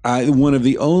One of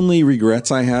the only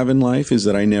regrets I have in life is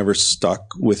that I never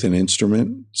stuck with an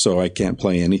instrument, so I can't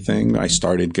play anything. I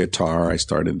started guitar, I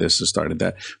started this, I started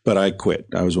that, but I quit.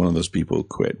 I was one of those people who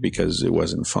quit because it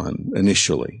wasn't fun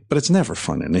initially. But it's never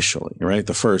fun initially, right?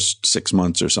 The first 6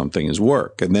 months or something is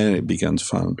work, and then it becomes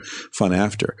fun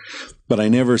after. But I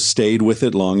never stayed with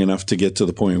it long enough to get to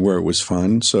the point where it was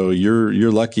fun. So you're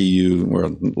lucky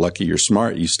you're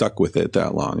smart. You stuck with it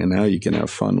that long, and now you can have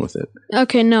fun with it.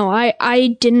 Okay, no,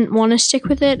 I didn't want to stick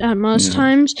with it at most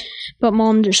times, but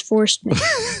Mom just forced me.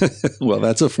 Well,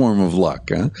 that's a form of luck,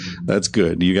 huh? That's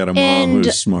good. You got a mom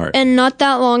who's smart. And not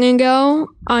that long ago,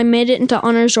 I made it into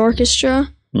honors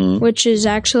orchestra, which is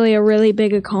actually a really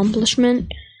big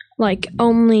accomplishment. Like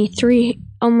only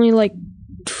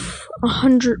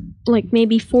 100, like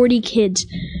maybe 40 kids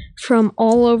from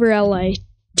all over LA,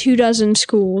 24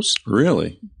 schools.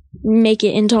 Really? Make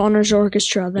it into honors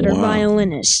orchestra that are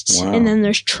violinists. Wow. And then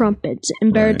there's trumpets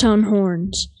and baritone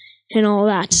horns and all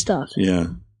that stuff. Yeah.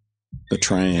 The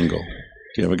triangle.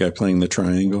 Do you have a guy playing the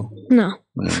triangle? No.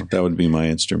 No, that would be my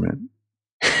instrument.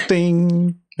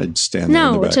 Ding. I'd stand there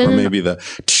in the back. it's Or in maybe the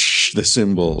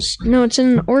cymbals. No, it's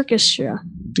in an orchestra.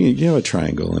 You have a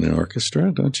triangle in an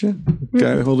orchestra, don't you?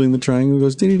 Guy holding the triangle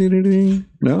goes ding.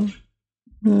 No?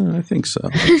 No, I think so.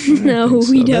 No,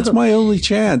 we don't. That's my only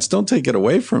chance. Don't take it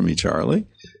away from me, Charlie.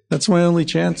 That's my only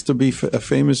chance to be a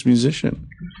famous musician.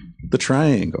 The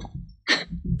triangle.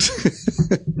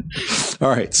 All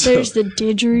right. So There's the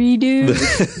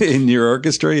didgeridoo. in your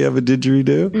orchestra, you have a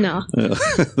didgeridoo? No.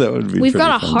 That would be We've pretty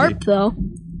got a funny. harp, though.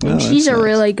 Oh, And she's that's a nice.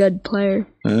 really good player.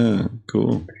 Ah,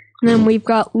 cool. And then we've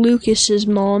got Lucas's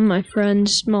mom, my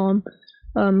friend's mom,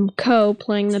 Co,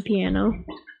 playing the piano,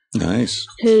 Nice.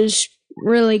 who's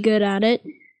really good at it.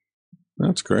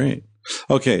 That's great.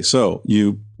 Okay, so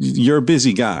you're a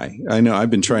busy guy. I know. I've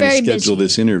been trying Very to schedule busy.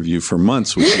 this interview for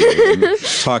months with you, and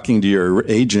talking to your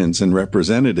agents and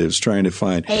representatives, trying to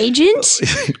find Agents?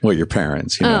 well, your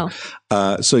parents. You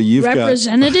know. So you've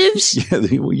Representatives?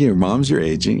 got your mom's your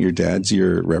agent, your dad's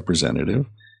your representative.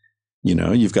 You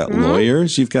know, you've got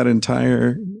lawyers. You've got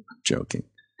entire. I'm joking.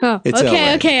 Oh, It's okay,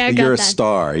 LA. okay, I got You're a that.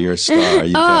 star. You're a star.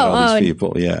 You've got all these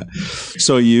people. Yeah.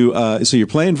 So you're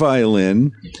playing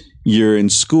violin. You're in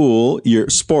school. You're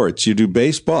sports. You do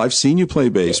baseball. I've seen you play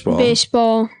baseball.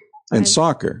 Baseball. And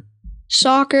soccer.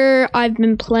 Soccer, I've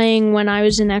been playing when I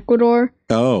was in Ecuador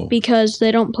Oh, because they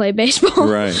don't play baseball.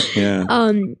 right. Yeah.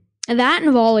 That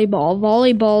and volleyball.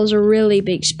 Volleyball is a really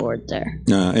big sport there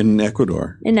In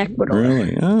Ecuador. in Ecuador.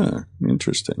 Really? Ah,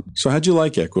 interesting. So how'd you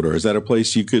like Ecuador? Is that a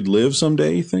place you could live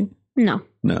someday, you think? No.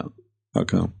 No. How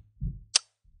come?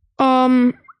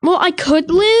 Well, I could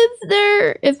live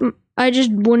there if I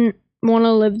just wouldn't want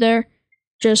to live there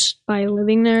just by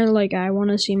living there. Like, I want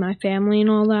to see my family and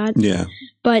all that. Yeah.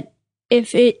 But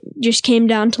if it just came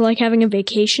down to like having a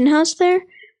vacation house there,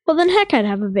 well, then heck, I'd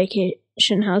have a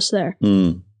vacation house there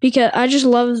Mm. because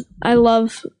I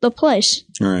love the place.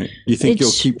 All right. You think you'll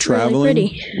It's keep really traveling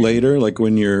pretty. later, like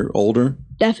when you're older?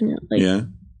 Definitely. Yeah.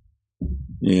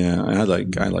 Yeah. I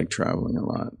like traveling a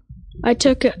lot. I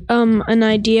took an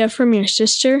idea from your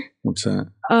sister What's that?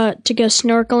 to go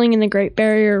snorkeling in the Great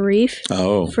Barrier Reef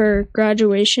Oh. for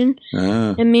graduation.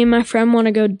 Ah. And me and my friend want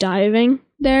to go diving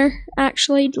there,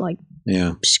 actually, like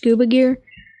Yeah. scuba gear.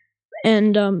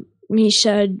 And he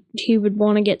said he would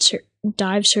want to get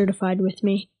dive certified with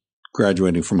me,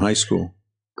 Graduating from high school.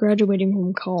 graduating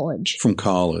from college. From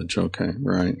college. Okay.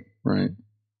 Right. Right.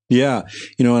 Yeah.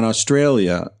 You know, in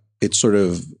Australia, it's sort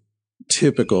of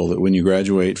typical that when you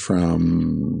graduate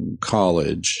from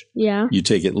college, Yeah. you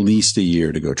take at least a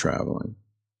year to go traveling.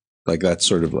 Like that's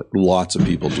sort of like lots of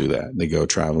people do that. They go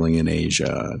traveling in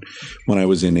Asia. When I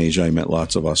was in Asia, I met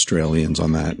lots of Australians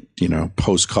on that,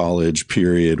 post-college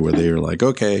period where they were like,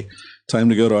 okay, time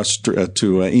to go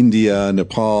to India,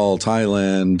 Nepal,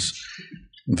 Thailand,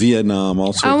 Vietnam,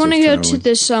 all sorts of I want to go traveling. to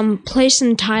this place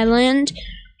in Thailand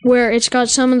where it's got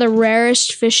some of the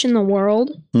rarest fish in the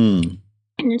world. Hmm.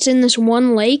 And it's in this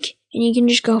one lake, and you can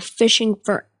just go fishing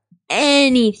for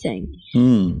anything.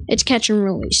 Hmm. It's catch and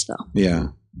release, though. Yeah.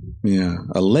 Yeah.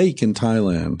 A lake in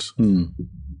Thailand. Hmm.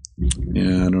 Yeah,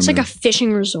 I don't It's know. like a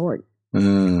fishing resort.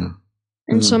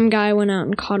 And some guy went out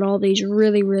and caught all these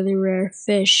really, really rare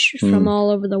fish from all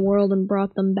over the world and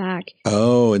brought them back.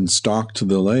 Oh, and stocked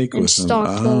the lake And with them.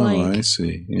 stocked the Oh, lake. I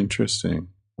see. Interesting.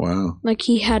 Wow. Like,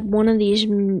 he had one of these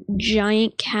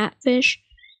giant catfish.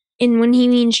 And when he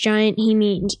means giant, he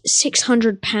means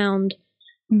 600-pound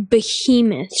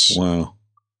behemoths. Wow.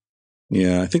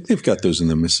 Yeah, I think they've got those in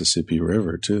the Mississippi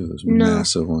River too. Those No.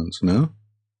 massive ones. No?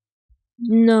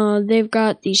 No, they've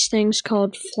got these things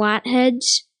called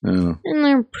flatheads. Oh, and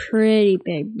they're pretty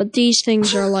big. But these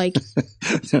things are like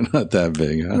they're not that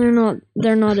big, huh?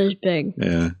 they're not as big.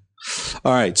 Yeah.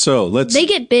 All right, so let's. They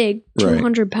get big, Right.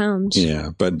 200 pounds. Yeah,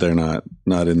 but they're not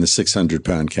in the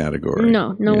 600-pound category.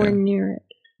 No, nowhere Yeah. near it.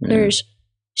 Yeah. There's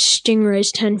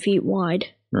stingrays 10 feet wide,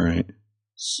 Right.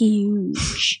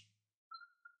 huge.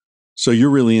 So you're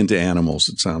really into animals.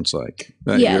 It sounds like.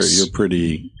 Yes. You're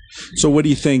pretty. So what do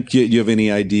you think? You have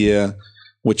any idea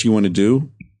what you want to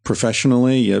do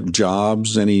professionally? You have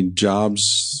jobs? Any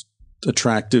jobs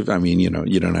attractive? I mean, you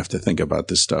don't have to think about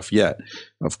this stuff yet,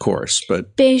 of course,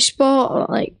 but Baseball,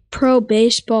 like pro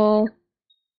baseball,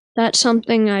 that's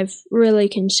something I've really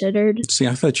considered. see,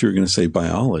 I thought you were going to say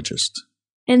biologist.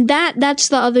 And that's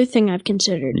the other thing I've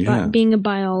considered, Yeah. being a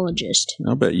biologist.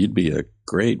 I'll bet you'd be a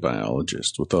great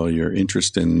biologist with all your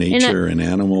interest in nature and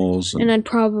animals. And I'd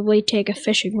probably take a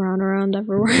fishing rod around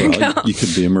everywhere I well, go. you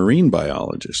could be a marine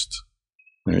biologist.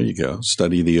 There you go.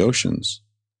 Study the oceans.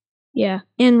 Yeah,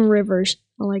 and rivers.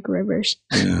 I like rivers.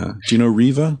 Yeah. Do you know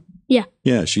Riva? Yeah.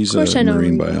 Yeah, she's Of course a I know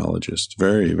marine Riva. biologist.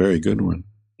 Very, very good one.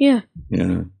 Yeah.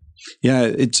 Yeah. Yeah,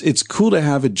 it's cool to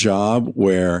have a job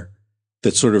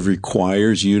that sort of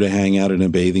requires you to hang out in a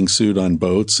bathing suit on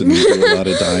boats and do a lot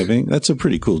of diving. That's a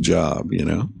pretty cool job,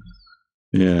 Yeah.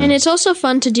 And it's also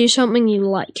fun to do something you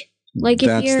like. Like if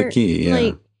That's you're the key, yeah.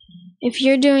 like if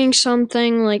you're doing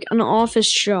something like an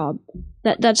office job,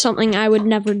 that's something I would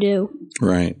never do.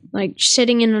 Right. Like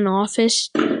sitting in an office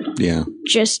Yeah.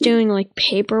 just doing like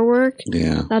paperwork.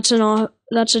 Yeah. That's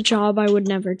a job I would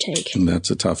never take. And that's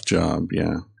a tough job,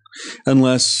 yeah.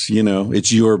 Unless,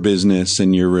 it's your business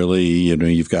and you're really,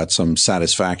 you've got some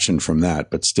satisfaction from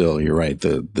that. But still, you're right.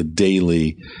 The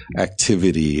daily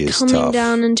activity is Coming tough.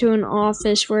 down into an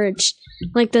office where it's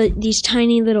like these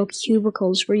tiny little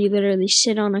cubicles where you literally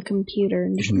sit on a computer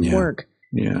and just Yeah. work.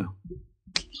 Yeah.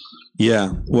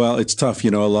 Yeah. Well, it's tough. A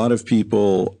lot of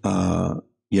people,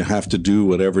 you have to do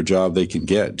whatever job they can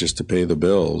get just to pay the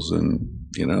bills. And,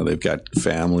 they've got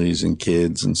families and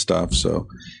kids and stuff. So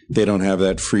they don't have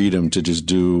that freedom to just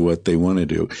do what they want to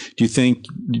do. Do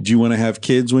you want to have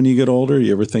kids when you get older?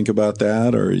 You ever think about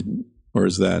that? Or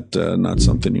is that not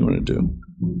something you want to do?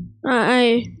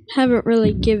 I haven't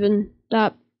really given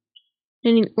that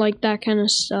that kind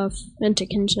of stuff into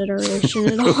consideration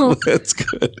at all. That's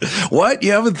good. What?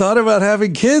 You haven't thought about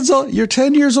having kids? You're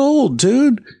 10 years old,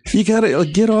 dude. You got to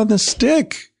get on the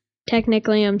stick.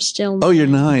 Technically, I'm still. Oh, you're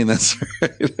 9. That's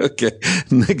right. Okay.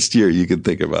 Next year, you can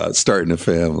think about starting a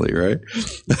family, right?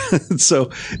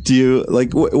 So, do you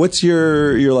what's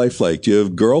your life like? Do you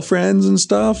have girlfriends and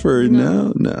stuff, or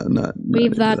no? Not.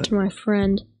 Leave that to my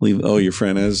friend. Your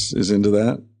friend is into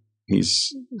that.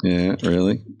 Yeah,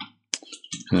 really.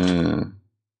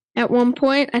 At one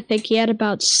point, I think he had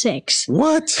about 6.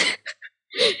 What?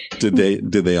 Did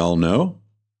they all know?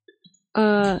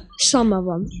 Some of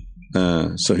them.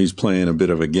 So he's playing a bit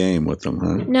of a game with them,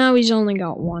 huh? Now he's only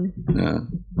got 1. Yeah,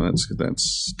 that's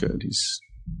good. He's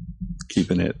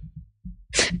keeping it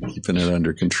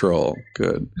under control.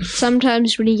 Good.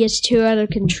 Sometimes when he gets too out of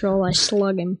control, I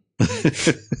slug him.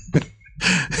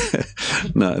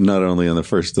 Not only on the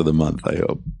first of the month, I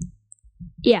hope.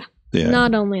 Yeah. Yeah.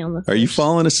 Not only on the first. Are you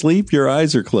falling asleep? Your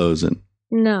eyes are closing.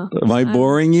 No. Am I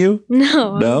boring you?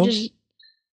 No. No?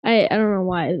 I don't know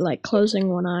why I like closing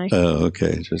one eye. Oh,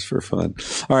 okay. Just for fun.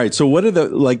 All right. So what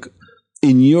are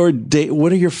in your day,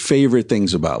 what are your favorite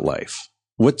things about life?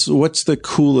 What's the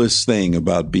coolest thing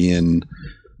about being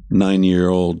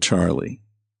 9-year-old Charlie?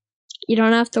 You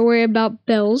don't have to worry about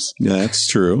bills. Yeah, that's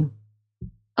true.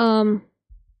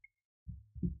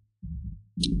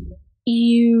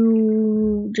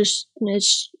 You just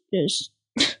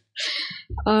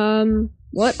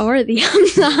what are the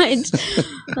upsides?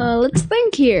 Let's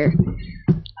think here.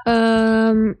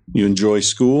 You enjoy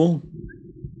school?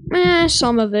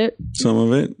 Some of it. Some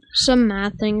of it? Some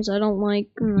math things I don't like.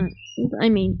 I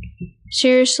mean,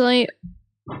 seriously,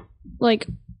 like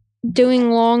doing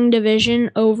long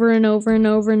division over and over and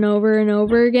over and over and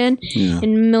over again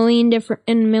in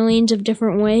millions of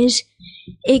different ways,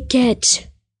 it gets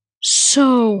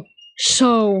so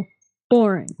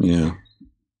boring. Yeah.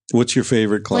 What's your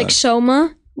favorite class? Like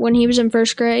Soma, when he was in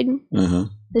first grade, Uh-huh.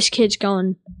 this kid's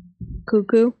gone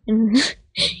cuckoo, and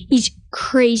he's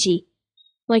crazy.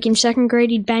 Like in second grade,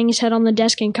 he'd bang his head on the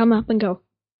desk and come up and go,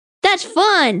 "That's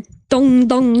fun!" Dong,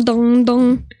 dong, dong,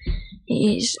 dong.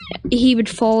 He would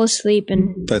fall asleep,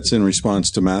 and That's in response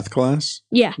to math class?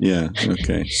 yeah. Yeah.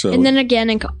 Okay. So And then again,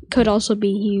 it could also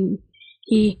be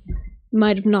he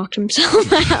might have knocked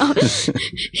himself out.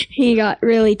 He got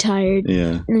really tired,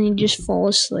 yeah. and he'd just fall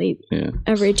asleep Yeah.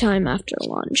 every time after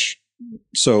lunch.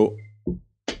 So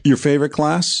your favorite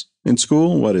class? in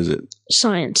school? What is it?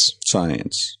 Science.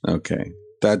 Science. Okay.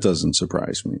 That doesn't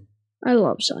surprise me. I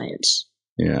love science.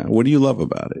 Yeah. What do you love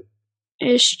about it?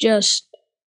 It's just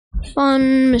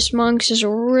fun. Miss Monks is a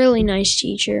really nice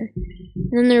teacher.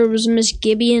 And then there was Miss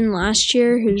Gibeon last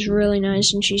year who's really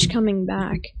nice, and she's coming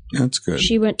back. That's good.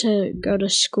 She went to go to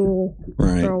school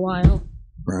Right. for a while.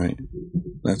 Right.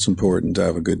 That's important to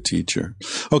have a good teacher.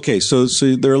 Okay, so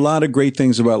there are a lot of great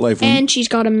things about life. And she's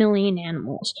got 1,000,000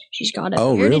 animals. She's got a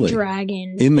bearded really?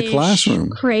 dragon. In the fish, classroom?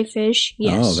 Crayfish,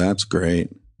 yes. Oh, that's great.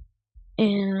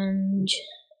 And,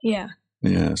 yeah.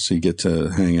 Yeah, so you get to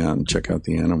hang out and check out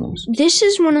the animals. This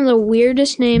is one of the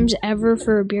weirdest names ever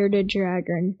for a bearded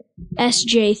dragon.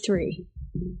 SJ3.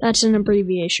 That's an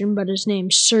abbreviation, but his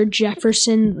name's Sir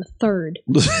Jefferson III.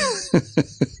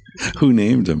 Who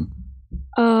named him?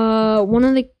 One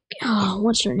of the... Oh,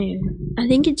 what's her name? I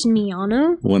think it's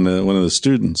Miana. One of the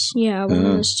students. Yeah, one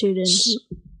of the students.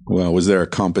 Well, was there a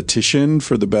competition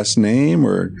for the best name,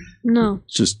 or No.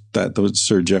 just that was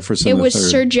Sir Jefferson? It was III?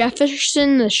 Sir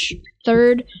Jefferson the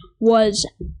third was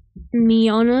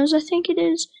Miana's, I think it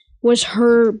is, was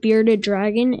her bearded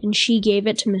dragon, and she gave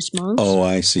it to Miss Monks. Oh,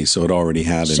 I see. So it already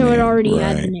had a name. So it already right.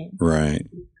 had the name. Right.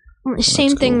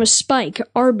 Same thing cool. with Spike,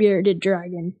 our bearded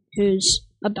dragon, who's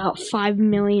about 5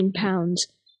 million pounds.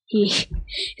 He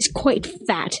is quite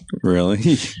fat.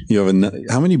 Really? You have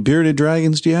how many bearded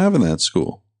dragons do you have in that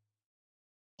school?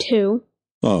 2.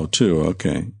 Oh, 2.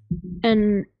 Okay.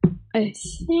 And I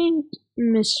think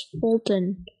Miss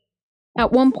Fulton.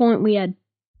 At one point we had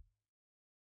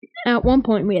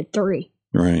 3.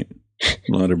 Right. A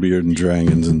lot of bearded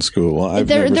dragons in school. Well, I've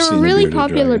They're never seen a really bearded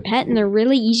popular dragon. pet, and they're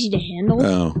really easy to handle.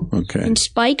 Oh, okay. And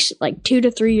Spike's like 2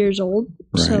 to 3 years old,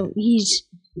 Right. so he's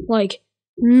like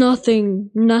nothing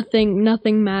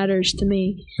matters to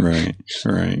me. Right.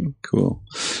 Right. Cool.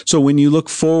 So when you look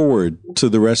forward to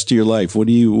the rest of your life, what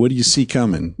do you see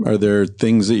coming? Are there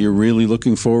things that you're really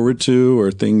looking forward to,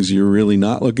 or things you're really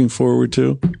not looking forward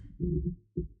to?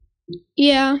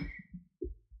 Yeah,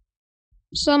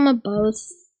 some of both,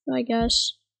 I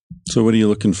guess. So what are you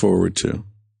looking forward to?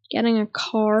 Getting a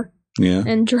car Yeah.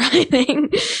 and driving.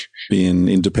 Being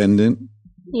independent?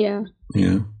 Yeah.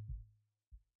 Yeah.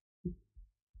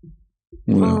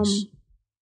 What else?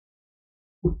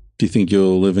 Do you think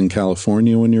you'll live in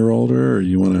California when you're older, or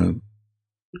you want to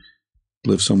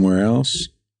live somewhere else?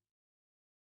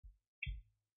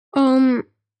 I'm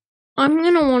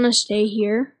gonna want to stay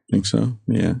here. Think so?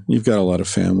 Yeah. You've got a lot of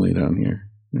family down here.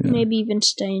 Yeah. Maybe even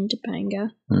stay in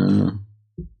Topanga.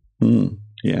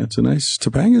 Yeah,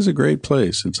 Topanga's a great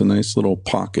place. It's a nice little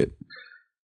pocket.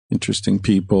 Interesting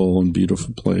people and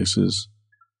beautiful places.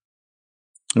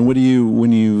 And when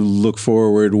you look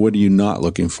forward, what are you not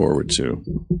looking forward to?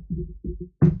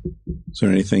 Is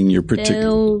there anything you're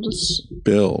particular?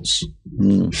 Bills.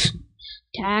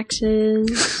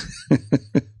 Taxes.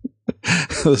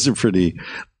 Those are pretty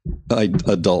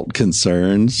adult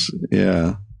concerns.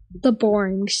 Yeah. The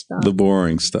boring stuff. The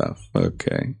boring stuff.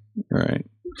 Okay. All right.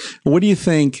 What do you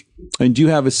think? And do you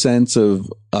have a sense of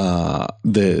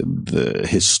the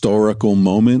historical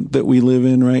moment that we live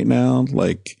in right now?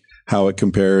 Like how it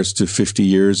compares to 50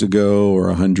 years ago or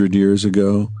 100 years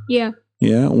ago? Yeah.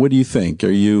 Yeah. What do you think?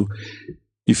 You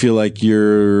feel like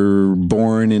you're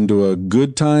born into a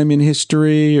good time in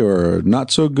history, or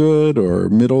not so good, or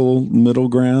middle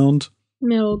ground?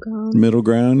 Middle ground. Middle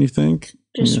ground, you think?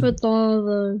 Just Yeah. with all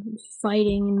the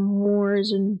fighting and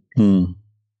wars and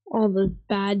all the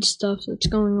bad stuff that's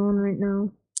going on right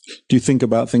now. Do you think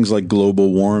about things like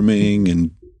global warming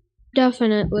and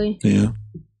Definitely. yeah?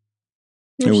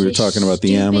 And we were these talking about the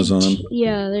stupid Amazon.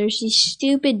 Yeah, there's these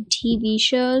stupid TV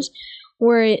shows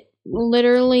where it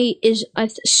literally is, I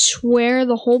swear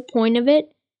the whole point of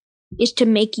it is to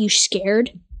make you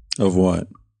scared. Of what?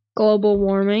 Global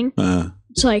warming.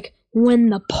 It's like when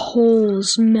the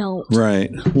poles melt.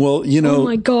 Right. Well, Oh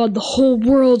my god, the whole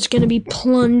world's gonna be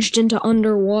plunged into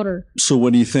underwater. So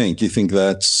what do you think? You think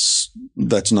that's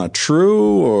not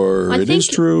true, or it is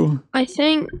true? I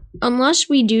think unless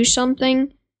we do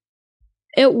something,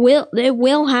 it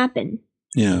will happen.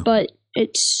 Yeah. But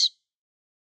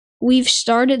we've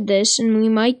started this, and we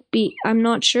might be, I'm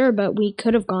not sure, but we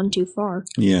could have gone too far.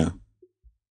 Yeah.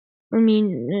 I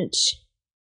mean,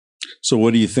 So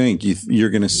what do you think?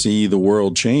 You're going to see the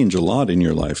world change a lot in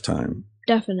your lifetime.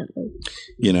 definitely.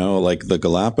 Like the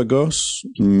Galapagos.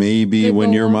 Maybe The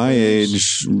when you're my Galapagos.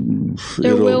 age,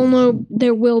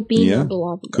 There will be Yeah, no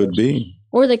Galapagos. could be.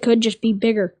 Or they could just be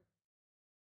bigger.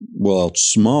 Well,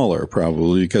 smaller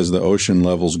probably because the ocean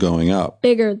level's going up.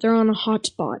 Bigger. They're on a hot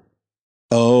spot.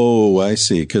 Oh, I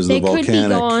see. Because the They could be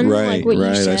volcanic, gone, right? like what you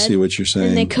right. I said, see what you're saying.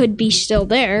 And they could be still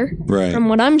there, Right. from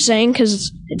what I'm saying,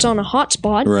 because it's on a hot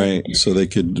spot. Right. So they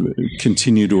could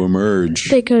continue to emerge.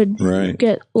 They could Right.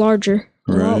 get larger,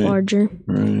 a lot Right. larger.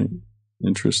 Right.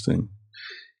 Interesting.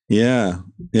 Yeah.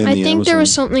 In I the think there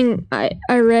was Amazon. something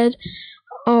I read.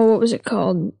 Oh, what was it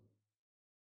called?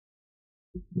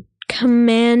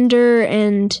 Commander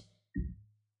and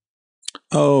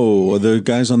Oh, the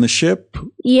guys on the ship?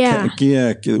 yeah,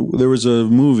 Yeah. There was a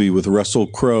movie with Russell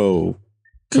Crowe,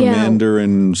 Commander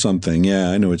and something. Yeah,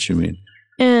 I know what you mean.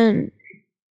 and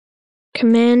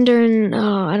Commander and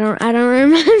I don't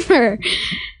remember.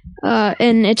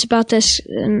 And it's about this.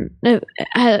 And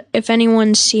if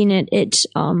anyone's seen it, it's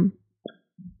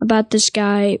about this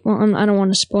guy. Well, I don't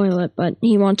want to spoil it, but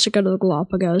he wants to go to the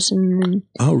Galapagos, and then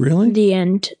Oh, really? in the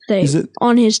end, Is it-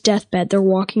 on his deathbed, they're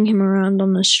walking him around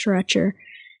on a stretcher,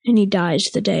 and he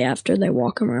dies the day after they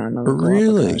walk him around on the Really?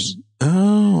 Galapagos.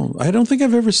 Oh, I don't think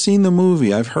I've ever seen the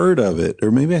movie. I've heard of it, or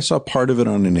maybe I saw part of it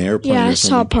on an airplane. Yeah, or I saw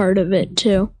something. part of it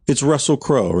too. It's Russell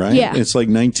Crowe, right? Yeah. It's like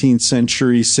 19th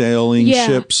century sailing Yeah.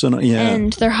 ships, and yeah.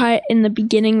 And they're in the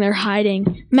beginning. They're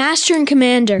hiding Master and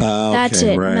Commander. Ah, That's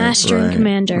okay, it, right, Master and right,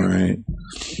 Commander. Right.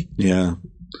 Yeah.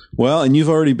 Well, and you've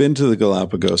already been to the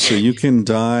Galapagos, so you can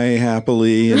die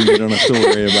happily, and you don't have to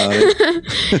worry about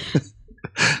it.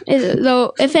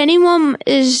 Though, if anyone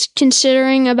is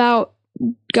considering about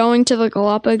going to the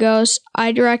Galapagos,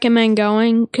 I'd recommend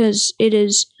going because it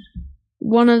is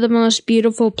one of the most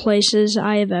beautiful places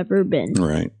I have ever been.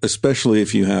 Right. Especially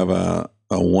if you have a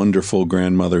wonderful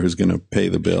grandmother who's going to pay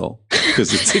the bill,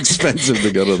 because it's expensive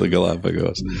to go to the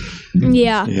Galapagos.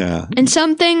 Yeah. Yeah. And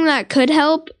something that could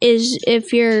help is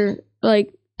if you're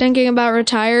like thinking about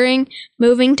retiring,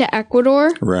 moving to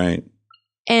Ecuador, Right.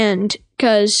 and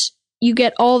because you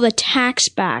get all the tax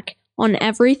back on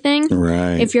everything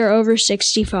Right. if you're over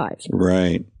 65,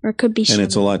 Right. or it could be. And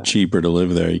it's a lot 75. cheaper to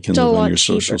live there. You can It's a live on lot your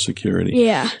Social cheaper. Security.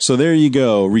 Yeah. So there you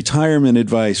go. Retirement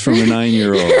advice from a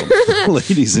 9-year-old.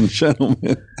 Ladies and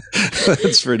gentlemen.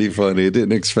 That's pretty funny. I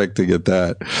didn't expect to get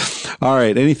that. All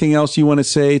right. Anything else you want to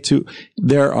say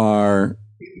there are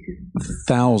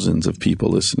thousands of people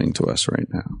listening to us right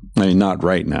now. I mean, not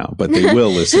right now, but they will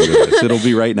listen to us. It'll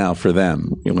be right now for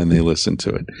them when they listen to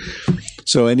it.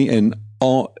 So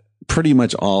pretty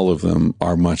much all of them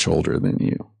are much older than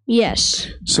you. Yes.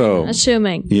 So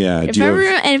Assuming. yeah.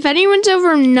 If anyone's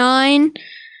over 9,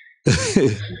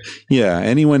 Yeah,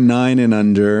 anyone 9 and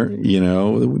under,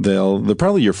 they're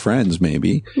probably your friends.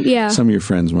 Maybe yeah. some of your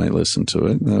friends might listen to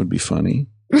it. That would be funny.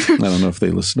 I don't know if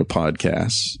they listen to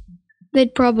podcasts.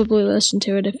 They'd probably listen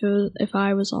to it if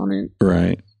I was on it.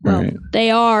 Right, Well, right. they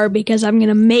are because I'm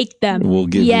gonna make them. We'll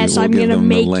give yes, we'll I'm give gonna them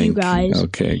the make you link. guys.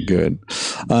 Okay, good.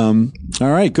 All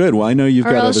right, good. Well, I know you've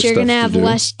Or got else other you're stuff gonna to have do.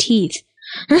 less teeth.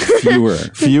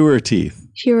 Fewer teeth.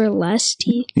 Fewer less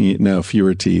teeth. No,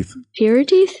 fewer teeth. Fewer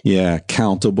teeth. Yeah,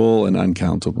 countable and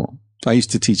uncountable. I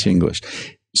used to teach English.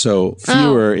 So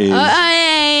fewer is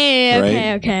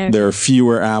okay, okay. there are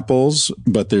fewer apples,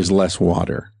 but there's less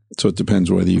water. So it depends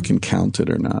whether you can count it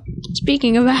or not.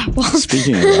 Speaking of apples.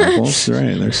 Speaking of apples,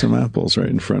 right? There's some apples right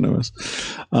in front of us.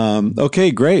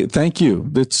 Okay, great. Thank you.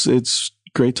 It's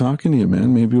great talking to you,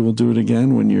 man. Maybe we'll do it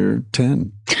again when you're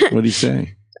 10. What do you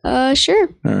say? Sure.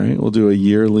 All right, we'll do a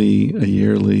yearly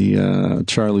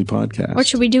Charlie podcast. What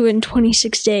should we do in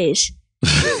 26 days?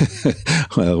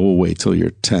 Well, we'll wait till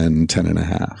you're 10 and a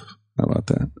half. How about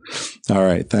that? All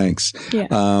right, thanks. Yeah.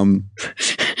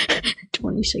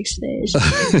 26 days.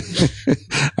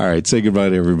 All right, say goodbye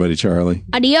to everybody, Charlie.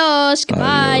 Adios. Goodbye.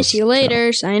 Adios. See you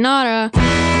later. Sayonara.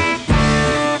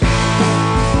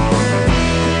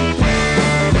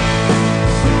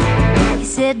 He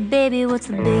said, baby, what's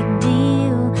the big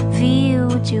deal? Feel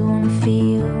what you wanna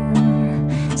feel.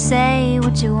 Say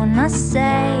what you wanna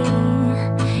say.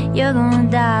 You're gonna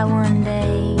die one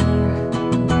day.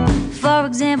 For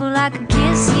example, I could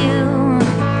kiss you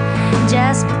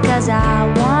just because I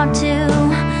want to.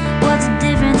 What's the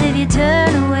difference if you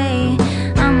turn away?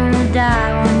 I'm gonna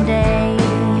die one day.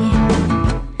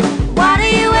 Why do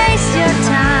you waste your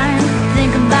time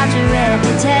thinking about your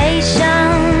reputation?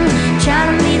 Trying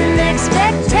to meet an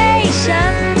expectation,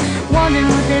 wondering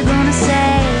what they're gonna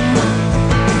say.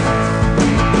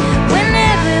 When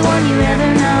everyone you ever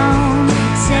know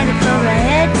said it for a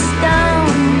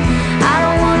headstone. I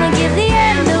don't wanna give the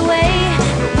end away,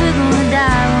 but we're gonna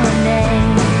die one day.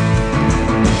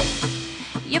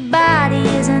 Your body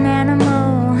is an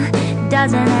animal,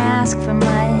 doesn't ask for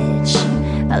much.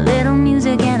 A little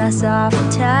music and a soft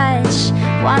touch.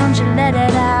 Why don't you let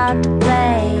it out to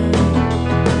play?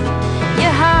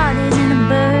 Your heart is in a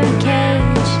bird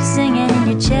cage, singing in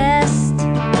your chest.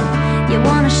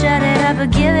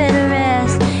 never give it a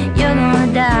rest. You're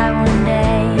gonna die one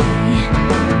day.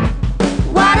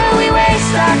 Why do we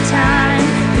waste our time?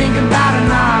 Think about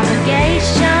an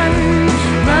obligation,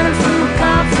 running from a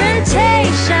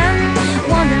confrontation,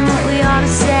 wondering what we ought to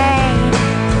say.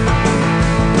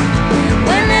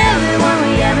 When everyone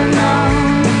we ever known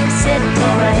said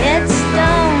for a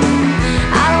headstone,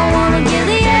 I don't wanna give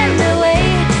the end away,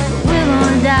 but we're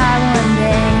gonna die one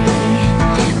day.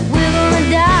 We're gonna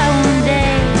die one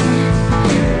day.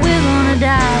 We're gonna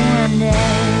die one day.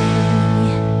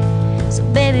 So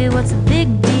baby, what's the big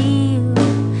deal?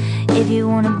 If you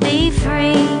wanna be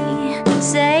free,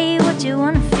 say what you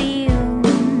wanna feel.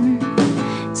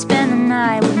 Spend the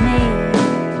night with me.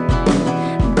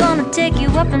 I'm gonna take you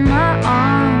up in my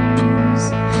arms,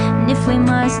 and if we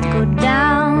must go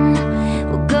down,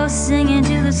 we'll go singing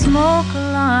to the smoke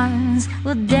alarms.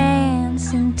 We'll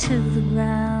dance into the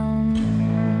ground.